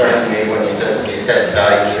concerned me when you said the assessed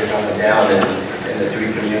values are coming down in the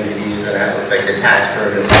 3 communities, and that looks like the tax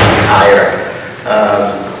burden is higher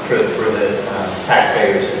for the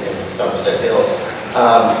taxpayers in Somerset Hills.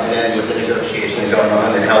 And then with the negotiations going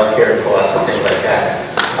on and healthcare costs and things like that,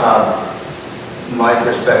 my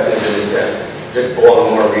perspective is that there's all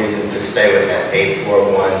the more reason to stay with that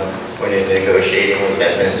 841 when you're negotiating with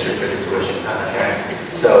that minister for the tuition contract.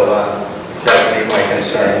 So that would be my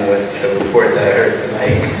concern with the report that I heard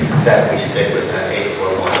tonight, that we stick with that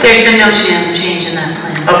 841. There's been no change in that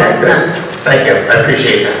plan. Okay, good. No. Thank you. I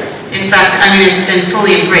appreciate that. In fact, it's been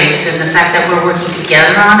fully embraced, and the fact that we're working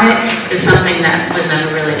together on it is something that was never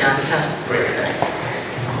really done, so. Great, thanks.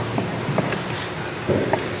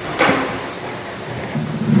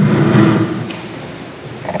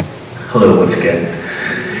 Hello once again.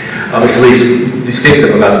 Obviously, the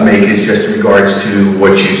statement I'm about to make is just in regards to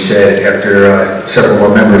what you said after several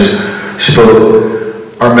of our members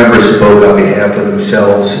spoke. Our members spoke on behalf of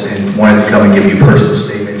themselves and wanted to come and give you a personal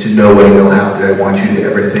statement to no way, no how did I want you to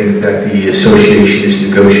ever think that the association is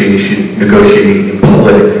negotiating in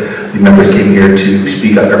public. The members came here to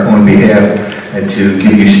speak on their own behalf and to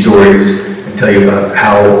give you stories and tell you about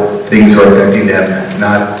how things are affecting them,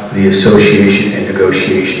 not the association and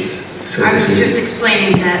negotiations. So I was just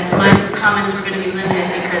explaining that my comments were going to be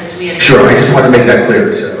limited because we had... Sure, I just wanted to make that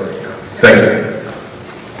clear, so thank you.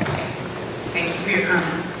 Thank you for your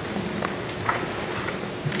comment.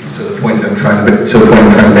 So the point I'm trying to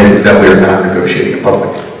make is that we are not negotiating in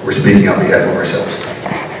public. We're speaking on behalf of ourselves.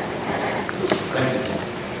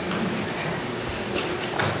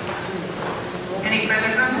 Any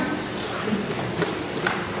further comments?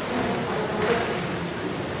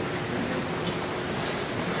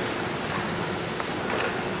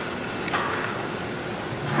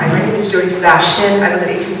 is Jody Sebastian. I live at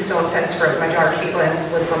 18 Stone Fence Road. My daughter Caitlin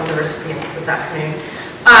was one of the recipients this afternoon.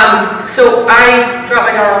 So I dropped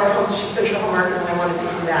my daughter off home so she could finish her homework, and I wanted to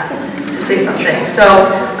do that to say something. So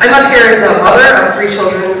I'm up here as a mother of 3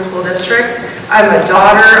 children in the school district. I'm a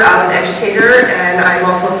daughter, I'm an educator, and I'm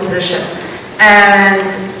also a physician. And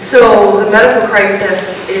so the medical crisis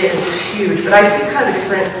is huge, but I see kind of a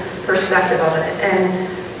different perspective of it. And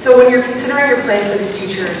so when you're considering your plan for these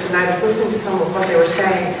teachers, and I was listening to some of what they were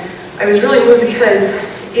saying, I was really moved because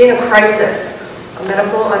in a crisis, a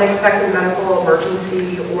unexpected medical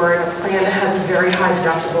emergency, or in a plan that has a very high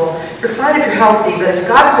deductible, you're fine if you're healthy, but if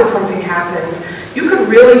God forbid something happens, you could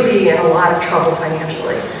really be in a lot of trouble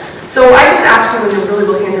financially. So I just ask you, when you're really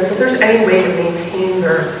looking at this, if there's any way to maintain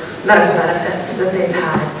their medical benefits that they've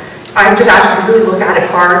had. I just ask you to really look at it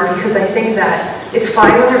hard, because I think that it's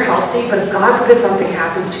fine when you're healthy, but if God forbid something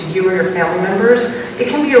happens to you or your family members, it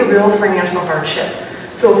can be a real financial hardship.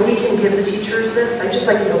 So if we can give the teachers this, I'd just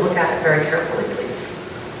like you to look at it very carefully, please.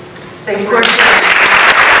 Thank you.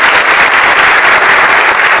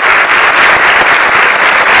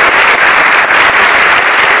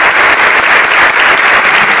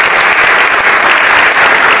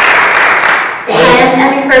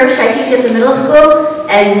 I teach at the middle school,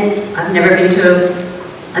 and I've never been to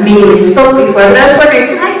a meeting we spoke before, but I was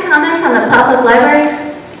wondering, can I comment on the public libraries?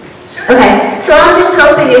 Okay, so I'm just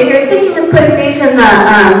hoping, if you're thinking of putting these in the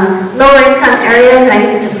lower income areas, and I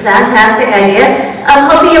think it's a fantastic idea, I'm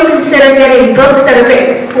hoping you'll consider getting books that are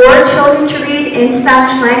written for children to read in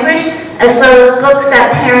Spanish language, as well as books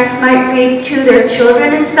that parents might read to their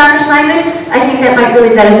children in Spanish language. I think that might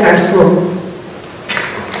really benefit our school.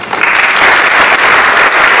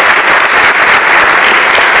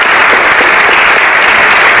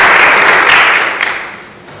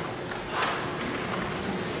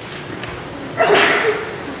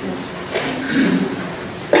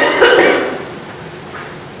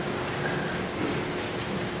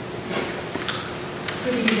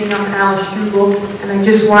 And I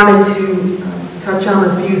just wanted to touch on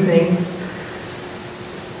a few things.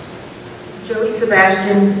 Jody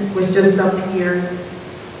Sebastian was just up here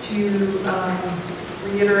to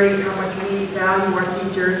reiterate how much we value our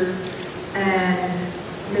teachers, and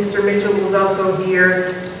Mr. Mitchell was also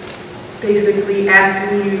here basically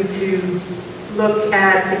asking you to look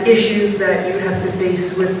at the issues that you have to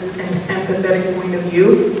face with an empathetic point of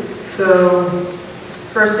view. So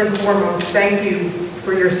first and foremost, thank you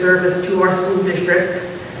for your service to our school district,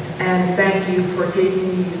 and thank you for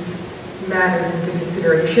taking these matters into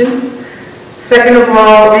consideration. Second of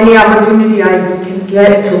all, any opportunity I can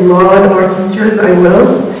get to laud our teachers, I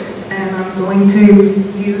will, and I'm going to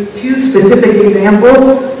use 2 specific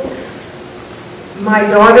examples. My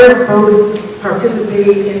daughters both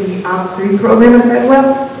participate in the OPT3 program at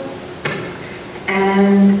Bedwell,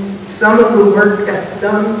 and some of the work that's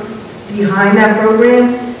done behind that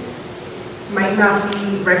program might not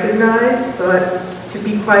be recognized, but to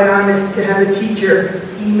be quite honest, to have a teacher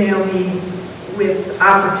email me with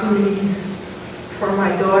opportunities for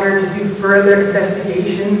my daughter to do further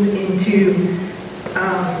investigations into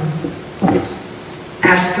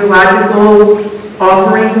astrological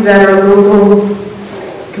offerings at our local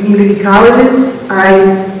community colleges,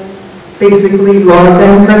 I basically laud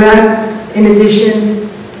them for that. In addition,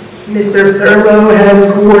 Mr. Thurlow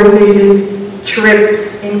has coordinated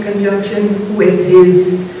trips in conjunction with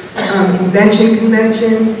his invention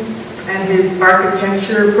convention and his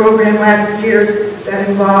architecture program last year that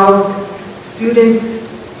involved students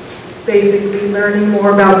basically learning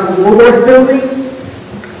more about the Woolworth building.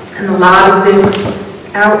 And a lot of this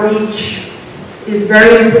outreach is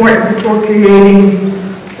very important for creating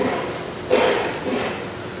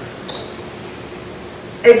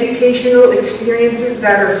educational experiences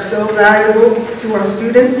that are so valuable to our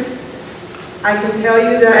students. I can tell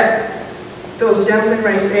you that those gentlemen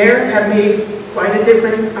right there have made quite a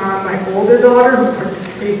difference on my older daughter, who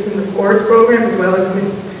participates in the chorus program, as well as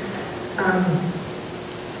Miss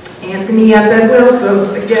Anthony at Bedwell.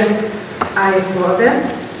 So again, I applaud them.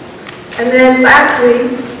 And then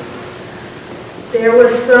lastly, there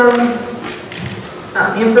was some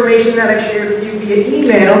information that I shared with you via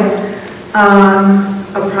email on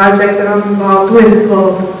a project that I'm involved with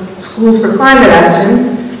called Schools for Climate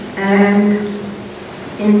Action. And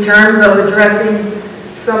in terms of addressing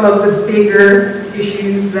some of the bigger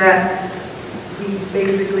issues that we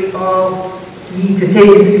basically all need to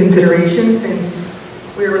take into consideration, since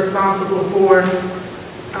we're responsible for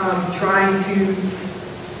trying to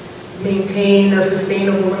maintain a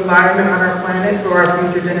sustainable environment on our planet for our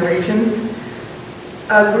future generations.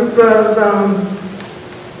 A group of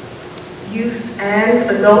youth And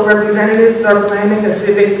adult representatives are planning a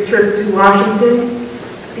civic trip to Washington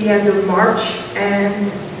at the end of March.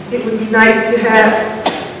 And it would be nice to have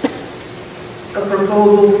a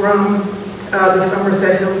proposal from the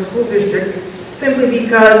Somerset Hills School District, simply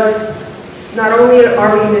because not only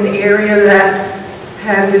are we in an area that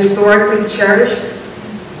has historically cherished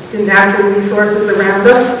the natural resources around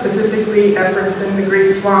us, specifically efforts in the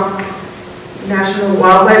Great Swamp National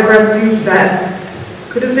Wildlife Refuge that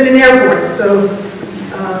could have been an airport. So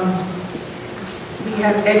we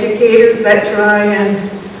have educators that try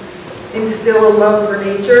and instill a love for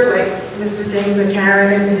nature, like Mr. James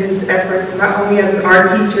McCarran and his efforts, not only as an art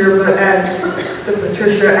teacher, but as the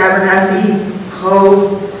Patricia Abernathy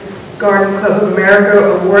Hull Garden Club of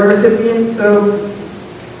America award recipient. So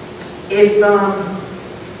if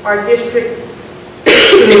our district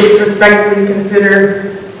could respectfully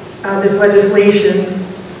consider this legislation,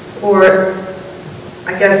 or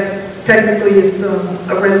I guess technically it's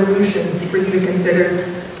a resolution for you to consider.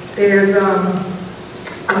 There's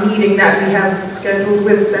a meeting that we have scheduled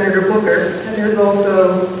with Senator Booker, and there's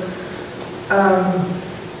also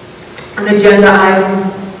an agenda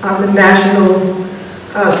item on the National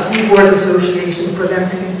School Board Association for them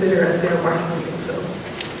to consider at their March meeting. So,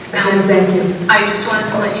 again, thank you. I just wanted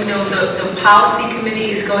to let you know the policy committee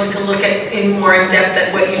is going to look at in more in depth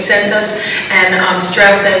at what you sent us, and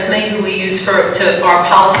Strauss Esme, who we use for our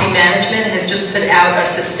policy management, has just put out a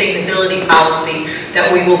sustainability policy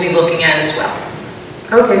that we will be looking at as well.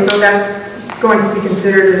 Okay, so that's going to be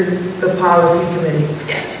considered in the policy committee.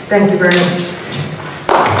 Yes. Thank you very much.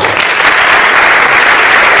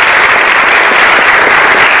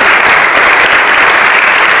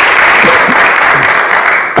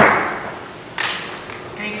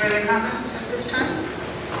 Any further comments at this time?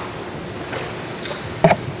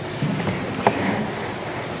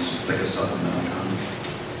 Just like a supplemental comment.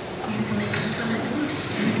 You can make a comment.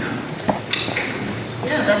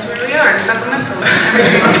 Yeah, that's where we are, supplemental.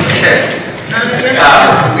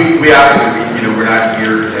 We obviously, we're not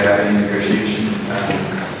here to have any negotiation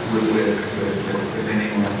with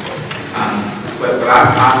anyone. But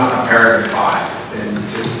I'm a parent of 5, and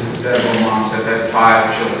just that one mom said that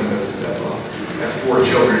 5 children go to that law. I have 4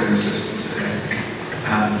 children in the system today.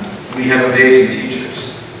 We have amazing teachers.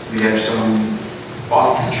 We have some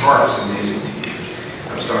off the charts amazing teachers.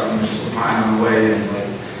 I was talking to Mr. Lapine on the way, and like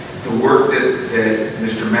the work that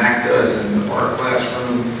Mr. Mack does in our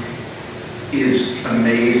classroom is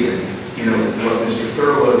amazing. What Mr.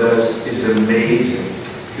 Thurlow does is amazing.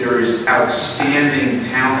 There is outstanding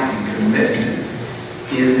talent and commitment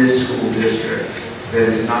in this school district that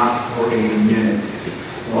is not for a minute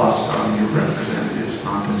lost on your representatives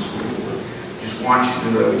on the school board. Just want you to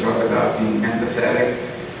know, we talk about being empathetic.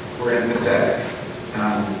 We're empathetic.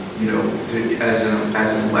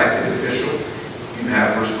 As an elected official, you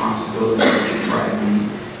have responsibilities that you try to meet.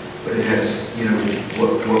 But it has,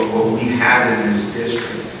 what we have in this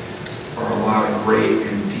district are a lot of great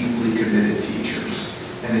and deeply committed teachers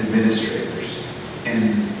and administrators.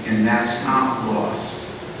 And that's not lost.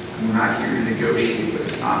 We're not here to negotiate, but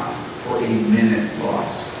it's not for a minute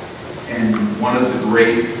lost. And one of the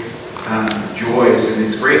great joys, and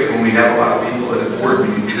it's great when we have a lot of people at a board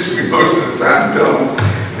meeting, because we most of the time don't.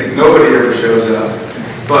 Like nobody ever shows up.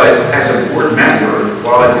 But as a board member,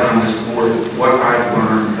 while I've been on this board, what I've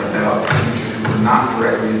learned about teachers who are not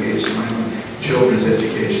directly engaged in my own children's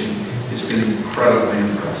education has been incredibly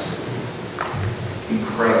impressive.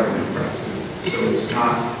 Incredibly impressive. So it's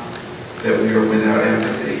not that we are without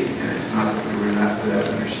empathy, and it's not that we were not without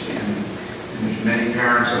understanding. And there's many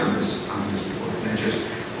parents on this board. And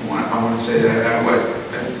I want to say that I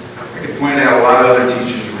could point out a lot of other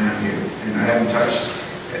teachers around here, and I haven't touched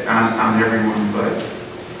on everyone, but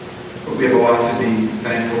we have a lot to be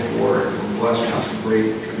thankful for. We're blessed with some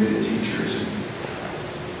great, committed teachers, and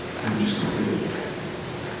I'm just going to leave it there.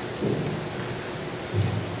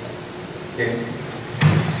 Okay.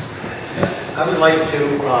 I would like to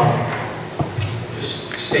just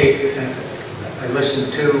state that I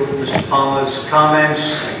listened to Mr. Palmer's comments.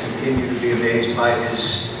 I continue to be amazed by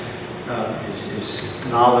his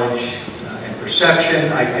knowledge and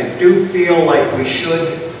perception. I do feel like we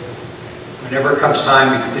should, whenever it comes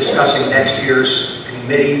time discussing next year's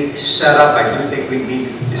committee setup, I do think we need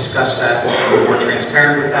to discuss that, be more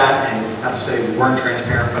transparent with that, and not to say we weren't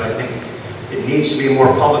transparent, but I think it needs to be a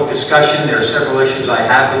more public discussion. There are several issues I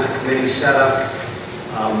have with the committee setup.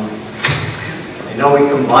 I know we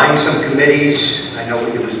combined some committees. I know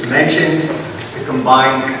it was mentioned to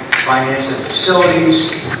combine finance and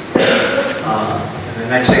facilities. And the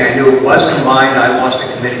next thing I knew it was combined, I lost a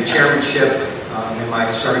committee chairmanship in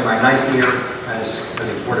serving my 9th year as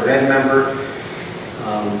a Board of Ed member.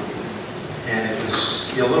 And it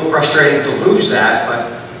was a little frustrating to lose that, but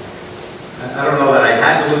I don't know that I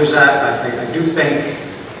had to lose that. I do think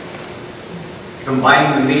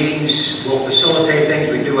combining the meetings will facilitate things.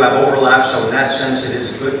 We do have overlap, so in that sense it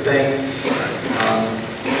is a good thing.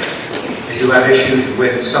 I do have issues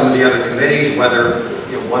with some of the other committees, whether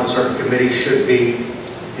one certain committee should be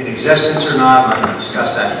in existence or not. I'm not going to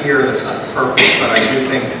discuss that here. That's not the purpose, but I do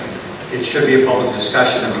think it should be a public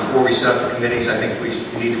discussion. And before we set up the committees, I think we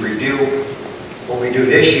need to review what we do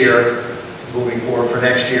this year, moving forward for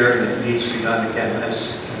next year, and it needs to be done again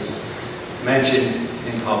as mentioned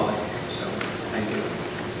in public. So, thank you.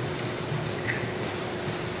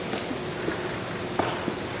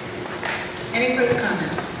 Any further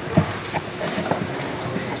comments?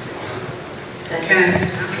 Can I?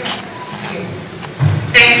 Okay.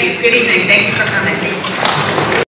 Thank you. Good evening. Thank you for coming.